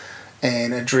recognises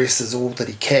and addresses all that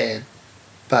he can.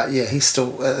 But yeah, he's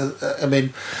still. I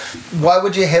mean, why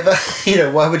would you have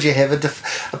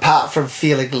apart from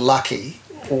feeling lucky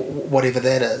or whatever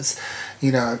that is,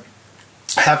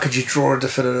 how could you draw a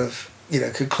definitive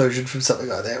conclusion from something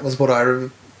like that? Was what I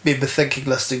remember thinking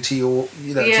listening to your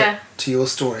to your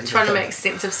story. Trying to make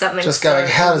sense of something. Just going,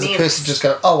 so how does immense. a person just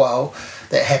go, oh well,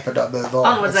 that happened, I move on.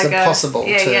 Onwards it's I go. Impossible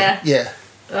to. Yeah.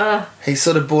 He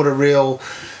sort of brought a real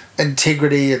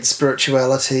integrity and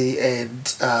spirituality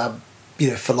and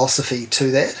philosophy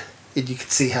to that, and you can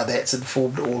see how that's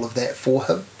informed all of that for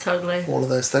him. Totally. All of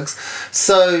those things.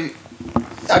 So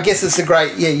I guess it's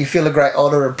you feel a great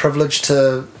honour and privilege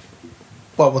to,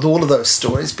 with all of those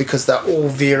stories, because they're all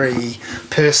very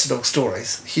personal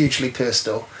stories, hugely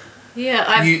personal.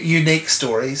 Yeah, unique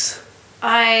stories.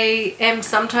 I am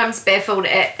sometimes baffled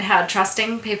at how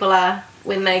trusting people are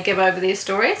when they give over their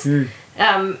stories. And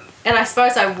I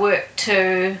suppose I work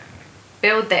to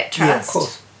build that trust. Yeah, of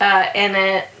course. And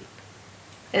it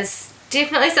is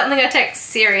definitely something I take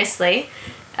seriously.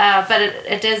 But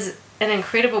it is an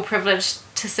incredible privilege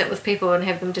to sit with people and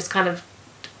have them just kind of...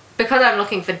 Because I'm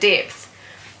looking for depth,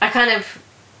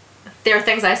 there are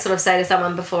things I sort of say to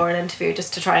someone before an interview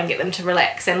just to try and get them to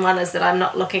relax. And one is that I'm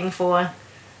not looking for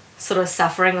sort of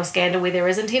suffering or scandal where there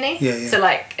isn't any. Yeah. So,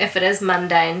 like, if it is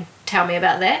mundane, tell me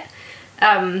about that.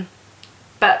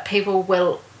 But people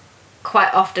will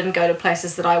quite often go to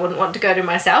places that I wouldn't want to go to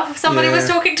myself if somebody was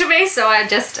talking to me. So I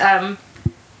just, I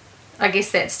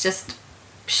guess that's just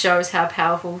shows how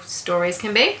powerful stories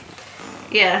can be.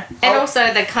 Yeah. And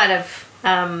also the kind of,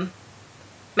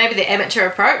 maybe the amateur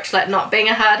approach, like not being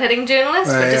a hard-hitting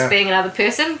journalist, but just being another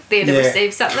person there to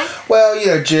receive something.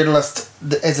 Well, journalist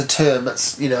as a term,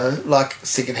 it's, like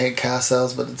second-hand car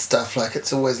salesman and stuff, like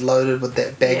it's always loaded with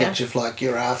that baggage of like,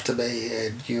 you're after me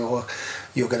and you're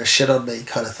going to shit on me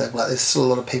kind of thing. Like, there's still a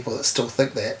lot of people that still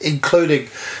think that, including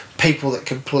people that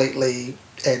completely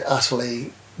and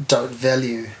utterly don't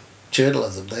value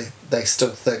journalism. They still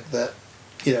think that,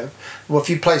 if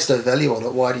you place no value on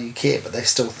it, why do you care? But they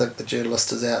still think the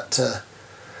journalist is out to,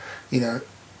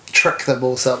 trick them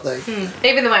or something.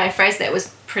 Even the way I phrased that was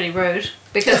pretty rude.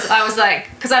 Because I was like,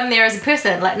 because I'm there as a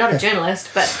person, like not a journalist,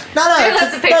 but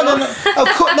journalists are people. Of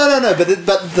course, no. But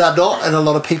they're not in a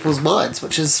lot of people's minds,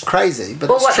 which is crazy. But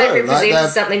it's what true. they represent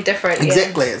is something different.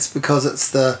 Exactly, it's because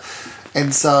it's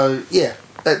and so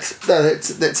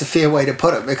that's a fair way to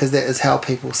put it, because that is how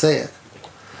people see it.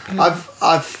 I've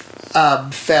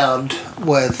found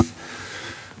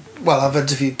I've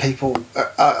interviewed people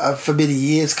for many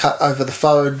years, cut over the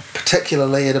phone,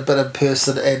 particularly, and a bit in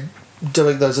person, and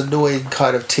doing those annoying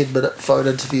kind of 10-minute phone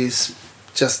interviews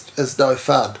just is no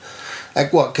fun.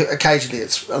 Occasionally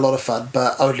it's a lot of fun,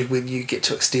 but only when you get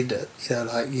to extend it.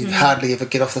 You hardly ever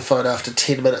get off the phone after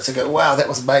 10 minutes and go, wow, that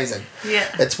was amazing. Yeah.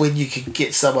 It's when you can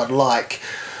get someone like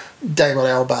Damon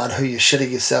Albarn, who you're shitting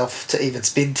yourself to even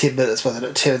spend 10 minutes with, and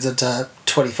it turns into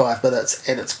 25 minutes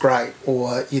and it's great.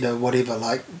 Or, whatever,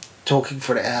 like talking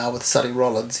for an hour with Sonny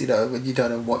Rollins, when you don't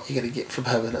know what you're going to get from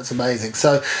him, and it's amazing.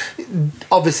 So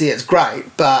obviously it's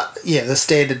great, but yeah, the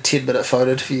standard 10-minute phone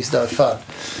interview is no fun.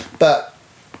 But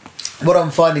what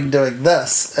I'm finding doing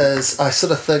this is, I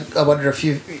sort of think, I wonder if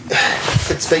you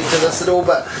could speak to this at all,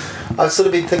 but I've sort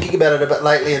of been thinking about it a bit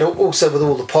lately, and also with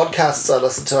all the podcasts I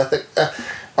listen to, I think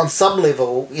on some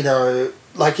level,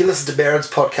 like you listen to Marin's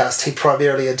podcast, he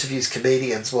primarily interviews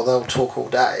comedians. Well, they'll talk all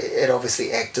day, and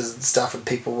obviously actors and stuff, and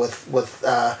people with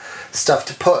stuff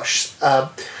to push.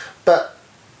 But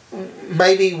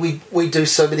maybe we do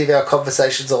so many of our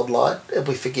conversations online, and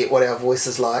we forget what our voice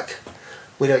is like.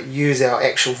 We don't use our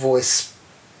actual voice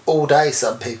all day,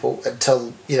 some people,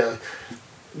 until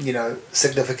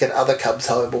significant other comes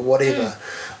home or whatever.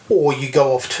 Or you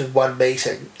go off to one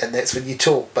meeting and that's when you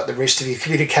talk, but the rest of your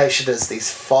communication is these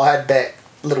fired back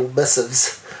little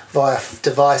missives via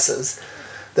devices.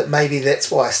 That maybe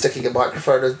that's why sticking a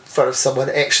microphone in front of someone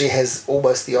actually has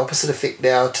almost the opposite effect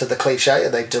now to the cliche,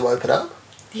 and they do open up.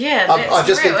 Yeah, that's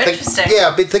interesting.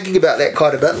 I've been thinking about that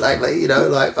quite a bit lately.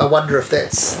 Like I wonder if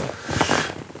that's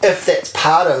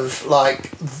part of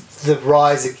like the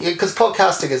rise, because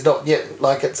podcasting is not yet,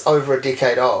 like, it's over a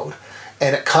decade old,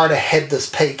 and it kind of had this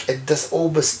peak and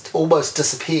almost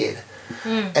disappeared,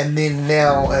 and then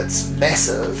now it's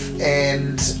massive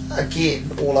and again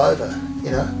all over.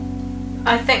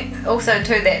 I think also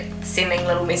too that sending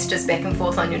little messages back and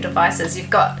forth on your devices, you've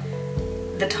got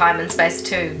the time and space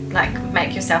to like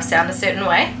make yourself sound a certain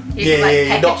way. You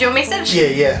can package your message.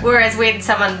 Whereas when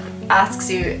someone asks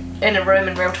you in a room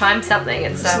in real time something,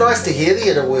 it's nice to hear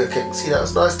the inner workings.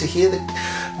 It's nice to hear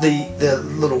the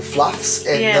little fluffs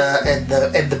and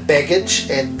the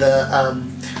baggage and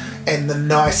the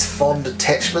nice fond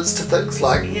attachments to things,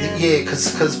 like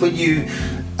because when you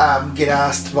get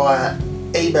asked via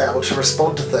email to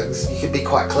respond to things, you can be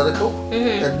quite clinical,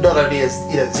 and not only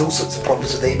there's all sorts of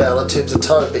problems with email in terms of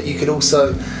tone, but you can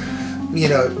also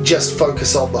just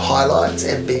focus on the highlights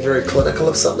and be very clinical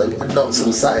of something, and not sort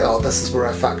of say, oh, this is where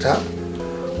I fucked up,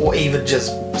 or even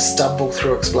just stumble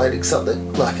through explaining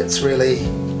something. Like, it's really,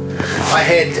 I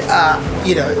had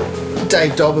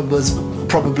Dave Dobbin was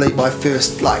probably my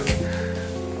first, like,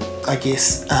 I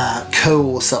guess coup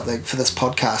or something for this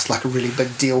podcast, like a really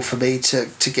big deal for me to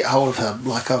get hold of him.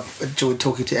 Like, I've enjoyed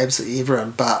talking to absolutely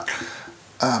everyone, but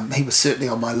he was certainly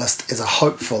on my list as a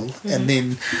hopeful, and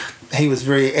then he was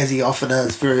very, as he often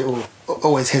is,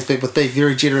 always has been with me,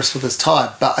 very generous with his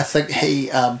time. But I think he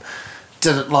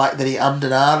didn't like that he ummed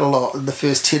and ahed a lot in the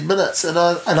first 10 minutes, and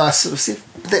I sort of said,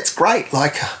 that's great.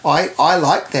 Like, I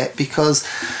like that, because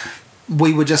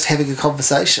we were just having a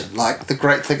conversation. Like, the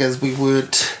great thing is we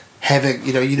weren't having,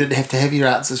 you didn't have to have your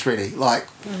answers ready. Like,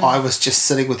 I was just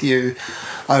sitting with you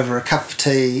over a cup of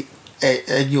tea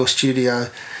in your studio,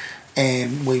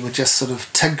 and we were just sort of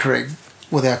tinkering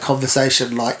with our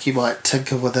conversation, like you might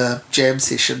tinker with a jam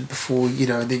session before,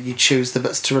 and then you choose the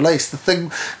bits to release. The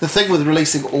thing with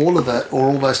releasing all of it, or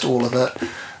almost all of it,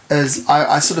 is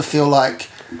I sort of feel like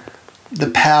the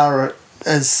power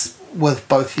is with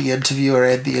both the interviewer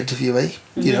and the interviewee.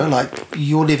 Like,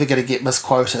 you're never going to get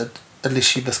misquoted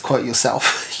unless you misquote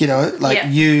yourself.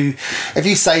 If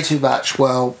you say too much,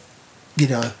 well,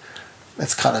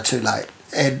 it's kind of too late.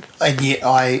 And yet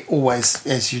I always,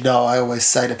 as you know, I always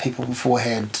say to people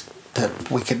beforehand that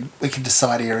we can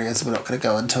decide areas we're not going to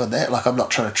go into, and that, like, I'm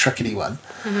not trying to trick anyone.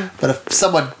 But if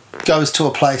someone goes to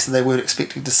a place and they weren't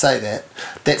expecting to say that,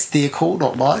 that's their call,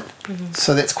 not mine.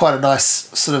 So that's quite a nice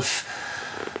sort of,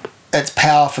 it's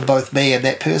power for both me and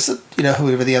that person,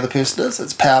 whoever the other person is.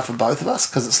 It's power for both of us,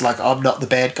 because it's like, I'm not the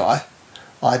bad guy.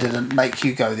 I didn't make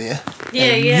you go there.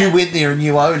 You went there and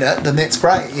you own it, then that's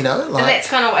great, Like, and that's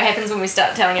kind of what happens when we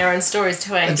start telling our own stories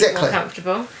too, and get more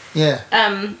comfortable. Yeah.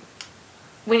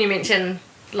 When you mention,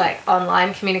 like,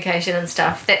 online communication and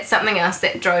stuff, that's something else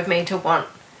that drove me to want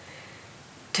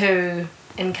to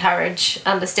encourage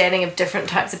understanding of different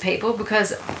types of people,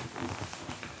 because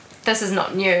this is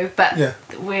not new, but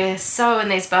we're so in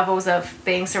these bubbles of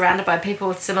being surrounded by people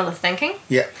with similar thinking.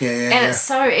 And it's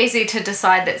so easy to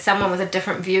decide that someone with a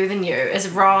different view than you is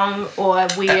wrong or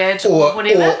weird or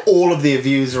whatever. Or all of their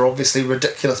views are obviously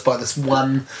ridiculous by this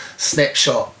one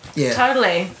snapshot. Yeah.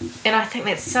 Totally. And I think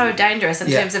that's so dangerous in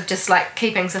terms of just like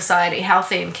keeping society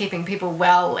healthy and keeping people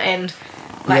well, and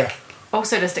like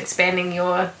also just expanding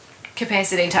your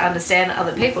capacity to understand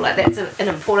other people. Like that's an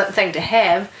important thing to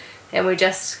have, and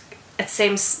it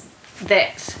seems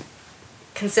that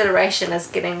consideration is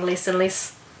getting less and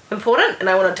less important, and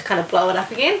I wanted to kind of blow it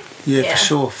up again. Yeah.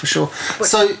 For sure.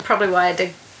 Which is probably why I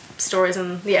dig stories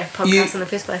and podcasts in the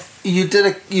first place. You've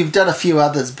done a few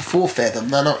others before Fathom.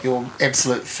 They're not your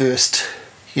absolute first.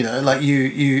 You know, like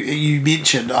you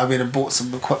mentioned, I went and bought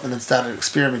some equipment and started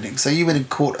experimenting. So you went and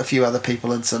caught a few other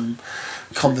people in some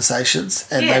conversations,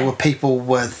 and they were people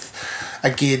with,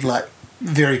 again, like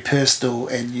very personal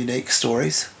and unique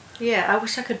stories. Yeah, I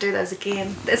wish I could do those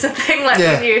again. That's a thing, like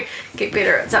when you get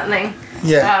better at something.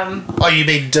 Yeah. You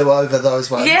mean do over those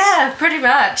ones? Yeah, pretty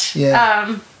much.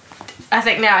 Yeah. I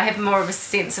think now I have more of a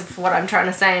sense of what I'm trying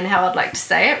to say and how I'd like to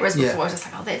say it, whereas before I was just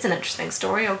like, oh, that's an interesting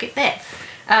story, I'll get that.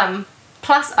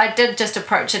 Plus, I did just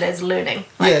approach it as learning,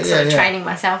 training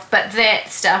myself, but that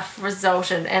stuff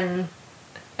resulted in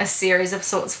a series of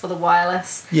sorts for the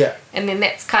wireless. Yeah. And then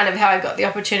that's kind of how I got the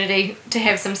opportunity to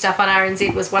have some stuff on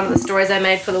RNZ. Was one of the stories I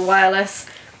made for the wireless.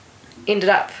 Ended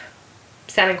up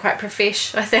sounding quite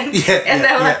profesh, I think. And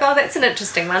they were like, oh, that's an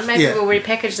interesting one. Maybe we'll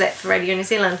repackage that for Radio New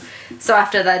Zealand. So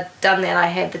after they'd done that, I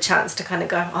had the chance to kind of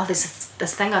go, oh, this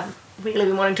thing I've really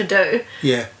been wanting to do.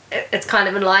 Yeah. It's kind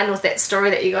of in line with that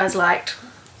story that you guys liked.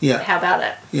 Yeah. How about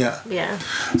it? Yeah.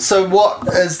 So what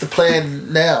is the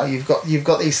plan now? You've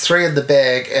got these 3 in the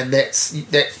bag, and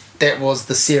that was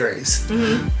the series.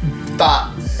 Mm-hmm.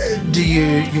 But do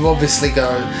you obviously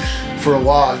go for a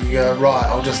while? You go, right,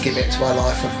 I'll just get back to my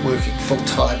life of working full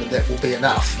time, and that will be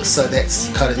enough. So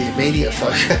that's kind of the immediate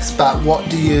focus. But what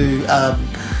do you?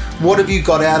 What have you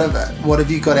got out of it? What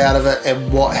have you got out of it,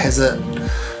 and what has it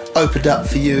opened up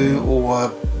for you,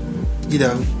 or? You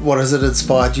know, what has it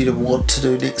inspired you to want to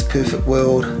do next Perfect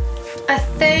World? I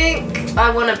think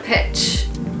I want to pitch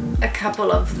a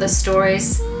couple of the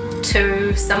stories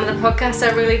to some of the podcasts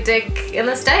I really dig in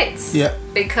the States. Yeah.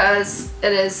 Because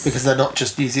they're not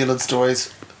just New Zealand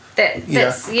stories. They're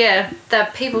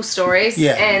people stories.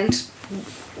 Yeah. And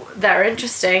they're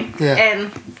interesting. Yeah.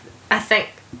 And I think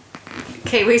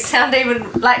Kiwis sound even,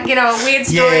 like, you know, a weird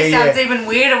story sounds even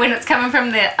weirder when it's coming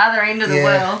from the other end of the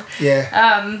world.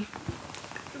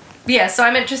 Yeah. So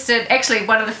I'm interested. Actually,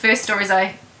 one of the first stories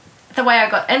the way I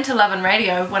got into Love and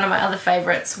Radio, one of my other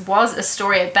favourites, was a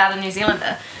story about a New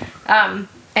Zealander. And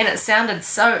it sounded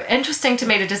so interesting to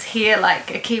me to just hear,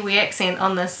 like, a Kiwi accent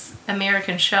on this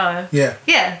American show. Yeah.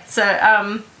 Yeah. So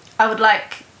I would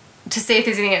like to see if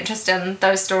there's any interest in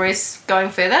those stories going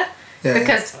further. Yeah,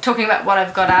 because talking about what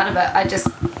I've got out of it,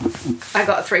 I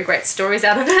got 3 great stories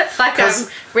out of it. Like, I'm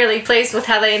really pleased with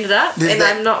how they ended up, and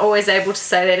I'm not always able to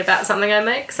say that about something I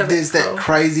make. So there's that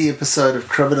crazy episode of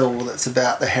Criminal that's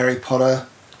about the Harry Potter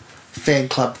fan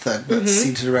club thing that's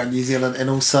centred around New Zealand,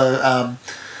 and also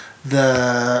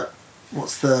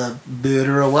what's the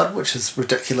murderer one, which is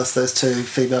ridiculous. Those 2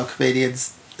 female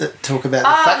comedians that talk about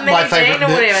my favourite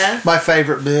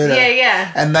murder.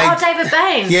 Yeah. And David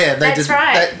Bain. Yeah, that's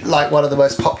right. Like one of the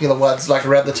most popular ones. Like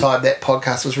around the time that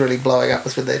podcast was really blowing up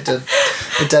was when they did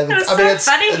the David. It's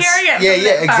funny hearing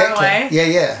it. Exactly.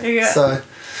 Yeah. So,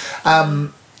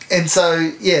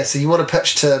 so you want to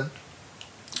pitch to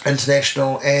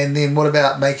international, and then what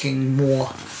about making more?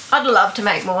 I'd love to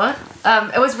make more.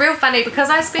 It was real funny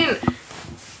because I spent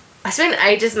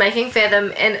ages making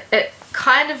Fathom, and it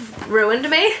kind of ruined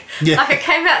me. Like, I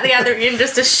came out the other end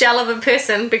just a shell of a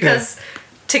person, because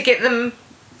to get them,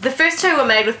 the first 2 were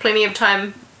made with plenty of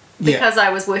time because I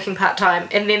was working part-time,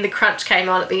 and then the crunch came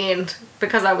on at the end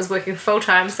because I was working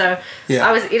full-time. So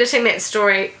I was editing that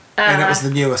story, and it was the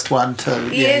newest one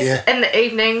too. In the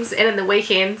evenings and in the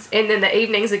weekends, and then the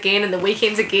evenings again and the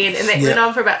weekends again, and that went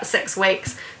on for about 6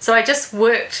 weeks. So I just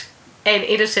worked and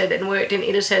edited and worked and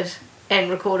edited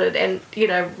and recorded and, you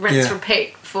know, rinse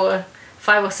repeat for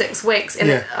 5 or 6 weeks,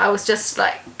 and I was just,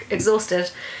 like,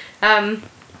 exhausted. And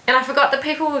I forgot that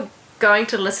people were going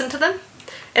to listen to them.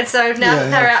 And so now that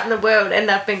they're out in the world and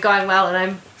they've been going well, and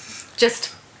I'm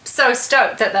just so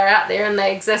stoked that they're out there and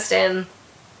they exist, and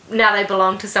now they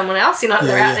belong to someone else. You know,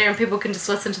 they're out there and people can just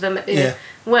listen to them at their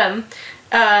whim.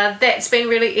 That's been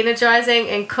really energising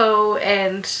and cool,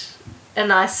 and a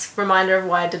nice reminder of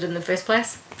why I did it in the first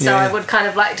place. So I would kind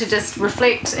of like to just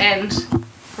reflect and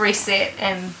reset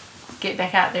and get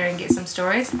back out there and get some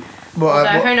stories.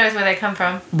 Although who knows where they come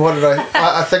from. What did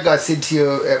I think I said to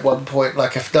you at one point,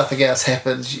 like, if nothing else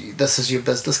happens, this is your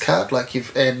business card. Like,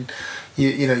 you've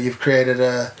created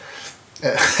a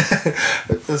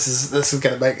this is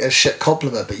going to make a shit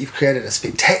compliment, but you've created a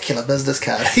spectacular business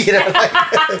card. You know, like,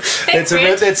 it's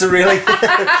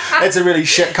a really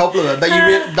shit compliment, but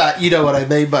but you know what I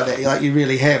mean by that. Like, you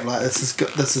really have, like,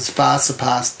 this is far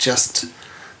surpassed just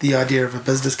the idea of a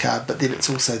business card, but then it's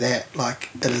also that, like,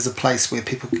 it is a place where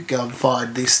people could go and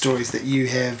find these stories that you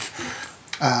have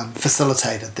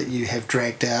facilitated, that you have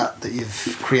dragged out, that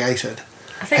you've created.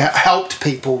 Helped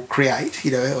people create,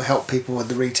 you know, help people with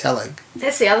the retelling.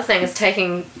 That's the other thing, is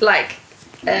taking, like,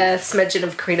 a smidgen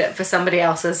of credit for somebody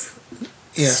else's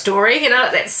story. You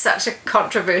know, that's such a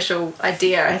controversial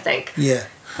idea, I think. Yeah.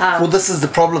 Well, this is the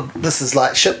problem. This is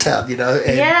like Shittown, you know,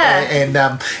 and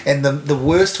the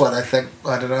worst one, I think.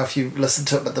 I don't know if you listened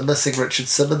to it, but the Missing Richard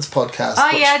Simmons podcast.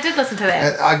 Oh yeah, I did listen to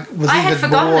that. I had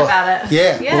forgotten about it.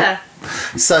 Yeah. Yeah.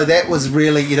 Well, so that was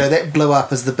really, you know, that blew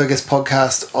up as the biggest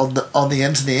podcast on the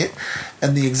internet,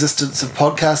 and the existence of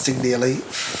podcasting nearly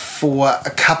for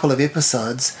a couple of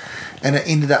episodes, and it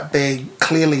ended up being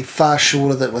clearly far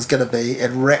shorter than it was going to be,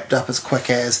 and wrapped up as quick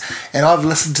as. And I've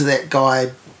listened to that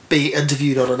guy be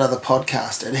interviewed on another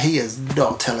podcast, and he is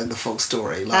not telling the full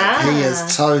story. Like, he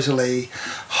is totally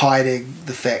hiding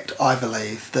the fact, I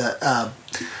believe, that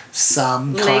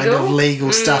some kind of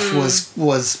legal stuff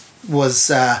was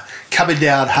coming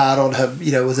down hard on him,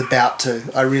 you know, was about to.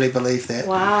 I really believe that.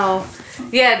 Wow.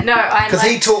 Yeah, no, because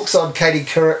he talks on Katie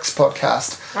Couric's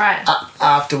podcast right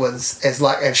afterwards as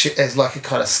like a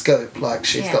kind of scoop, like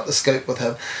she's got the scoop with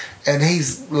him, and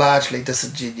he's largely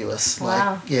disingenuous.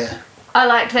 Wow. Like, yeah. I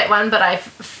liked that one, but I'm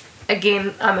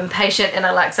impatient and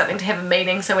I like something to have a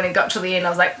meaning. So when it got to the end, I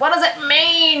was like, "What does it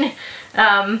mean?"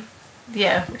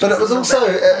 Yeah. But it was also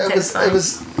it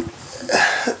was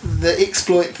the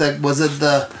exploit thing was in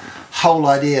the whole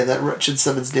idea that Richard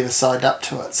Simmons never signed up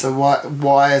to it. So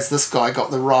why has this guy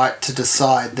got the right to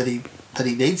decide that he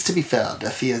needs to be found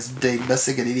if he is deemed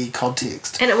missing in any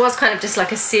context? And it was kind of just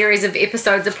like a series of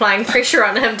episodes applying pressure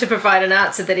on him to provide an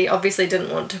answer that he obviously didn't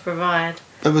want to provide.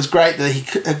 It was great that he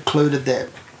included that.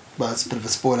 Well, it's a bit of a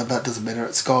spoiler, but it doesn't matter,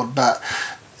 it's gone. But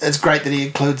it's great that he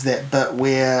includes that bit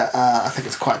where I think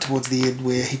it's quite towards the end,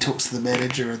 where he talks to the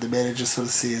manager, and the manager sort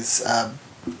of says,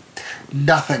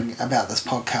 nothing about this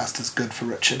podcast is good for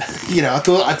Richard. You know, I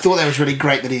thought that was really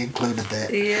great that he included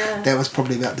that. Yeah. That was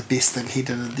probably about the best thing he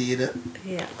did in the edit.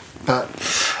 Yeah. But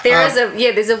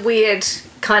there's a weird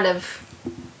kind of,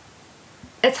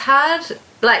 it's hard,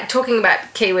 like, talking about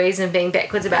Kiwis and being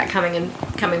backwards about coming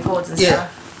forwards and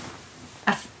stuff.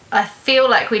 I feel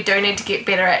like we do need to get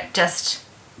better at just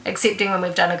accepting when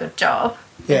we've done a good job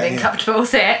and being comfortable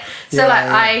with that. So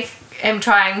I am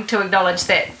trying to acknowledge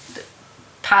that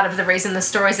part of the reason the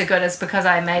stories are good is because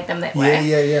I made them that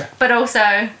way. Yeah. But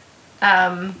also,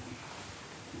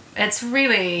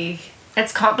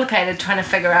 it's complicated trying to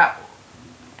figure out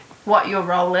what your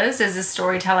role is as a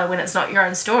storyteller when it's not your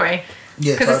own story.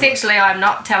 Because essentially I'm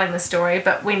not telling the story,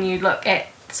 but when you look at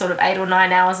sort of 8 or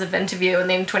 9 hours of interview and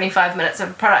then 25 minutes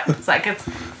of product, it's like it's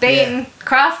being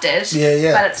crafted,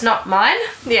 but it's not mine.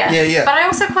 Yeah. But I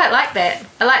also quite like that.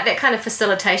 I like that kind of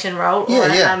facilitation role, or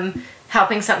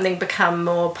helping something become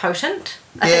more potent.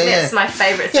 I think that's my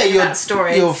favourite thing about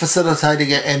stories. You're facilitating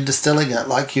it and distilling it,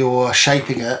 like you're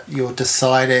shaping it, you're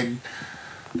deciding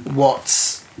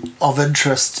what's of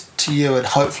interest to you and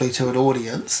hopefully to an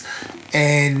audience,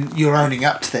 and you're owning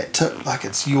up to that too. Like,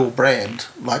 it's your brand,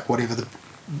 like whatever the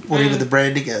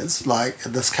branding is. Like,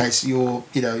 in this case, your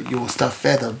stuff,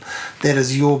 Fathom, that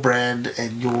is your brand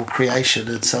and your creation,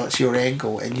 and so it's your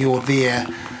angle, and you're there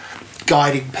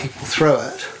guiding people through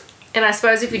it. And I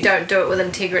suppose if you don't do it with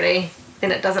integrity,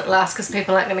 then it doesn't last because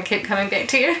people aren't going to keep coming back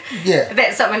to you. Yeah.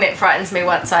 That's something that frightens me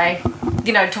once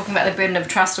talking about the burden of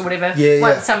trust or whatever.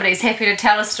 Once somebody's happy to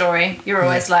tell a story, you're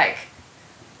always like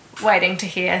waiting to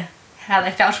hear how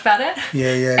they felt about it.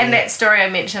 And that story I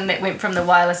mentioned that went from the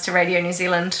wireless to Radio New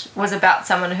Zealand was about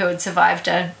someone who had survived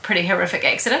a pretty horrific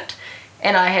accident,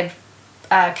 and I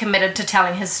had committed to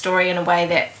telling his story in a way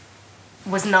that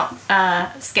was not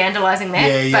scandalising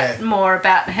that, but more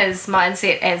about his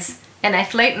mindset as an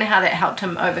athlete and how that helped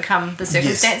him overcome the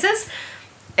circumstances.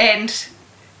 And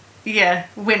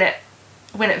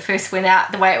when it first went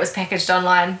out, the way it was packaged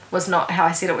online was not how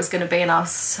I said it was going to be, and I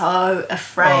was so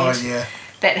afraid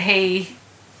that he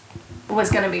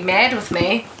was going to be mad with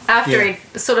me after he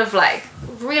sort of like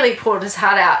really poured his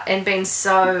heart out and been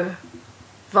so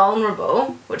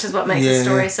vulnerable, which is what makes the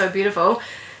story so beautiful.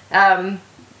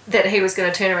 that he was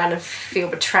going to turn around and feel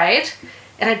betrayed.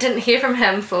 And I didn't hear from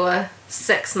him for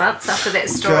 6 months after that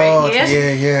story. God,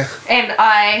 aired. yeah.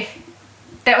 And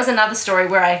that was another story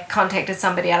where I contacted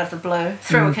somebody out of the blue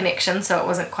through a connection, so it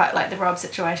wasn't quite like the Rob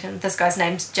situation. This guy's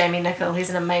name's Jamie Nicol. He's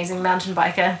an amazing mountain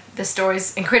biker. The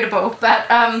story's incredible. But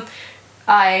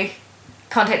I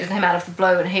contacted him out of the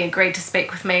blue and he agreed to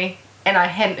speak with me, and I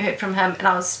hadn't heard from him, and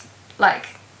I was like,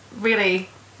 really,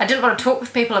 I didn't want to talk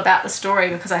with people about the story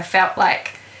because I felt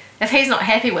like if he's not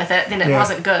happy with it, then it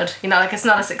wasn't good. You know, like it's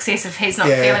not a success if he's not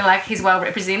feeling like he's well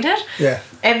represented. Yeah.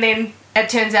 And then it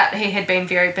turns out he had been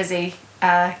very busy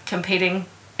competing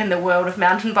in the world of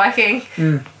mountain biking,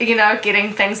 you know,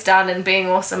 getting things done and being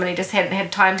awesome, and he just hadn't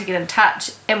had time to get in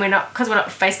touch. And because we're not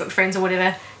Facebook friends or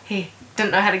whatever, he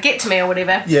didn't know how to get to me or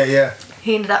whatever. Yeah.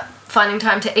 He ended up finding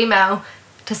time to email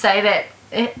to say that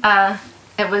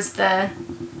it was the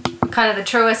kind of the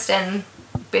truest and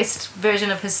best version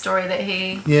of his story that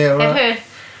he had heard.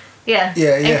 Yeah.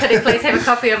 And could he please have a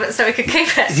copy of it so we could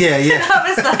keep it? Yeah. And I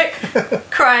was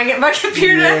like crying at my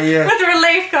computer with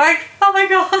relief, going, oh my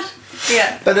God.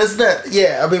 Yeah. But isn't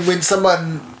it, I mean, when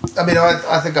someone, I mean,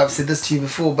 I think I've said this to you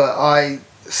before, but I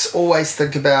always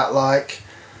think about, like,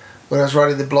 when I was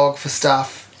writing the blog for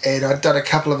stuff, and I'd done a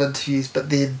couple of interviews, but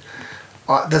then,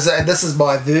 this is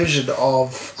my version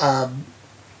of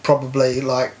probably,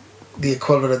 like, the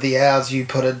equivalent of the hours you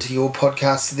put into your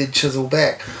podcast and then chisel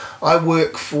back. I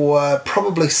work for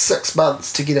probably 6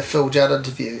 months to get a Phil Judd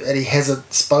interview, and he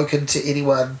hasn't spoken to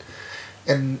anyone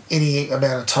in any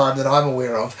amount of time that I'm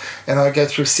aware of, and I go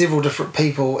through several different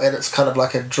people, and it's kind of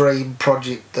like a dream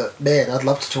project that, man, I'd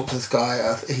love to talk to this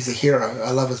guy. He's a hero.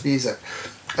 I love his music.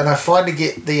 And I finally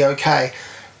get the okay,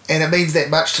 and it means that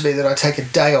much to me that I take a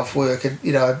day off work and,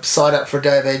 you know, sign up for a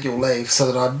day of annual leave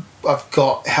so that I've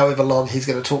got however long he's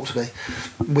going to talk to me.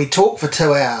 We talk for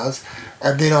 2 hours,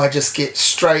 and then I just get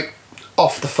straight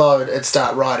off the phone and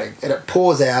start writing, and it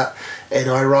pours out, and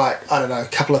I write, I don't know, a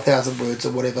couple of thousand words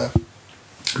or whatever,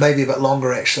 maybe a bit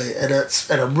longer actually, and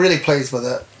I'm really pleased with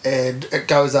it, and it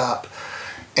goes up,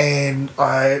 and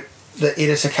the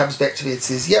editor comes back to me and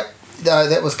says, yep, no,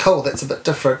 that was cool, that's a bit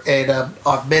different, and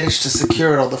I've managed to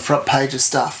secure it on the front page of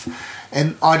stuff.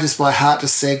 And my heart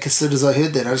just sank as soon as I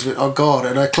heard that. I just went, oh God,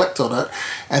 and I clicked on it,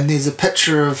 and there's a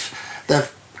picture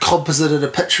they've composited a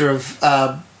picture of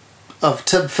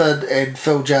Tim Finn and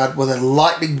Phil Judd with a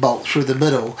lightning bolt through the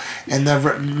middle, and they've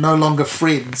written no longer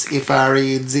friends,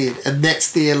 FRENZ, and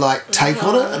that's their like take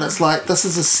on it, and it's like, this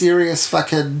is a serious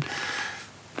fucking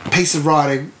piece of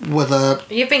writing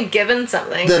you've been given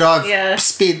something that I've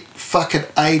spent fucking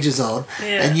ages on,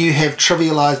 and you have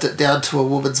trivialised it down to a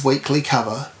Woman's Weekly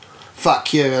cover.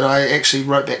 Fuck you. And I actually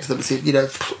wrote back to them and said, you know,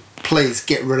 please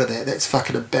get rid of that, that's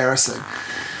fucking embarrassing.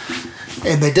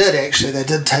 And they did, actually. They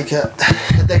did take it.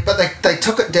 But they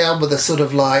took it down with a sort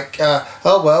of like,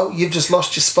 oh, well, you've just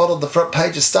lost your spot on the front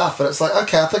page of stuff. And it's like,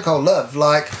 okay, I think I'll live.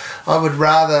 Like, I would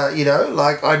rather, you know,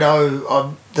 like, I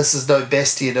know this is no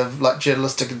bastion of, like,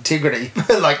 journalistic integrity,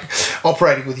 like,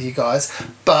 operating with you guys.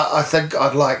 But I think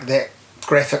I'd like that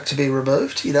graphic to be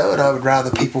removed, you know, and I would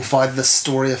rather people find this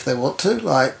story if they want to.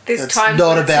 Like, there's it's times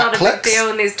not when about it's not clicks. a big deal,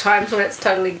 and there's times when it's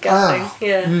totally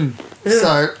gutting.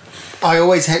 So I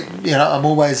always I'm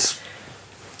always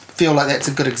feel like that's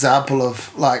a good example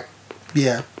of, like,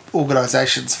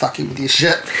 organisations fucking with your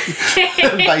shit,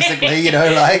 basically, you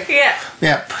know, like.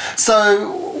 Yeah.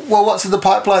 So, well, what's in the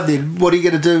pipeline then? What are you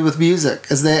going to do with music?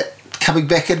 Is that coming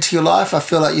back into your life? I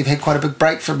feel like you've had quite a big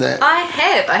break from that. I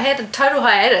had a total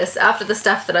hiatus after the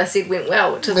stuff that I said went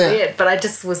well, which is weird, but I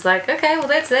just was like, okay, well,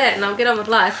 that's that, and I'll get on with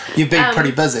life. You've been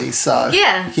pretty busy, so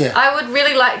yeah, I would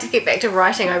really like to get back to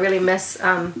writing. I really miss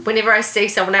whenever I see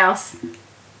someone else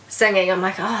singing, I'm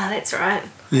like, oh, that's right,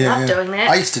 I love doing that.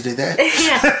 I used to do that.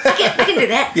 I can do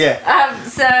that.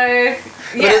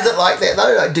 But is it like that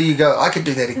though? Like, do you go, I could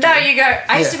do that again? No, you go,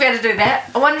 I used to be able to do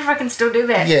that. I wonder if I can still do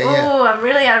that. Oh, I'm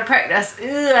really out of practice.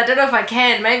 I don't know if I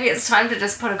can. Maybe it's time to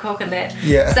just put a cork in that.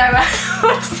 So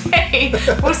we'll see.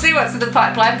 We'll see what's in the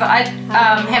pipeline. But I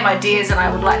have ideas, and I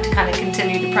would like to kind of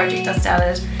continue the project I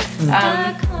started.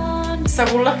 So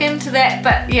we'll look into that.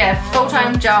 But yeah,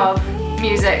 full-time job,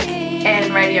 music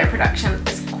and radio production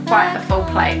is quite a full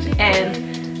plate.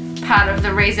 And part of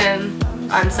the reason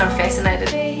I'm so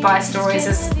fascinated by stories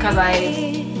is because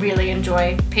I really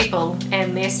enjoy people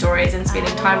and their stories and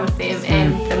spending time with them,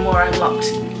 and the more I'm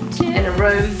locked in a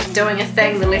room doing a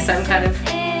thing, the less I'm kind of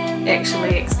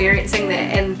actually experiencing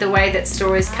that, and the way that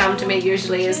stories come to me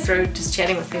usually is through just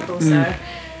chatting with people. So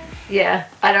yeah,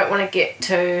 I don't want to get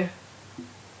too,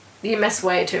 you miss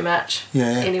way too much.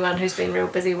 Anyone who's been real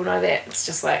busy will know that. It's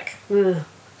just like, ugh.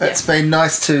 It's been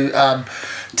nice to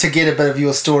get a bit of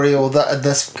your story, or in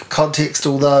this context.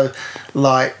 Although,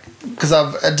 like, because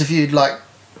I've interviewed like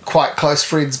quite close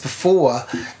friends before,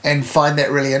 and find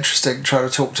that really interesting. Trying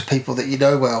to talk to people that you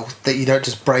know well, that you don't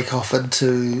just break off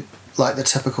into like the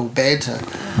typical banter.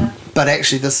 But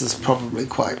actually, this is probably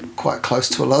quite close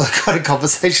to a lot of the kind of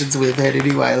conversations we've had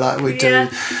anyway. Like we do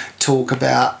talk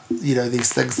about, you know,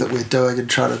 these things that we're doing and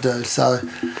trying to do. So,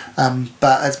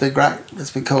 but it's been great.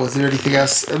 It's been cool. Is there anything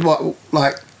else?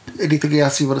 Anything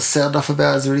else you want to sound off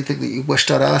about? Is there anything that you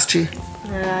wished I'd asked you?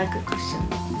 Good question.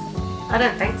 I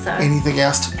don't think so. Anything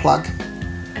else to plug?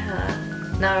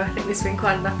 No, I think there's been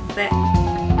quite enough of that.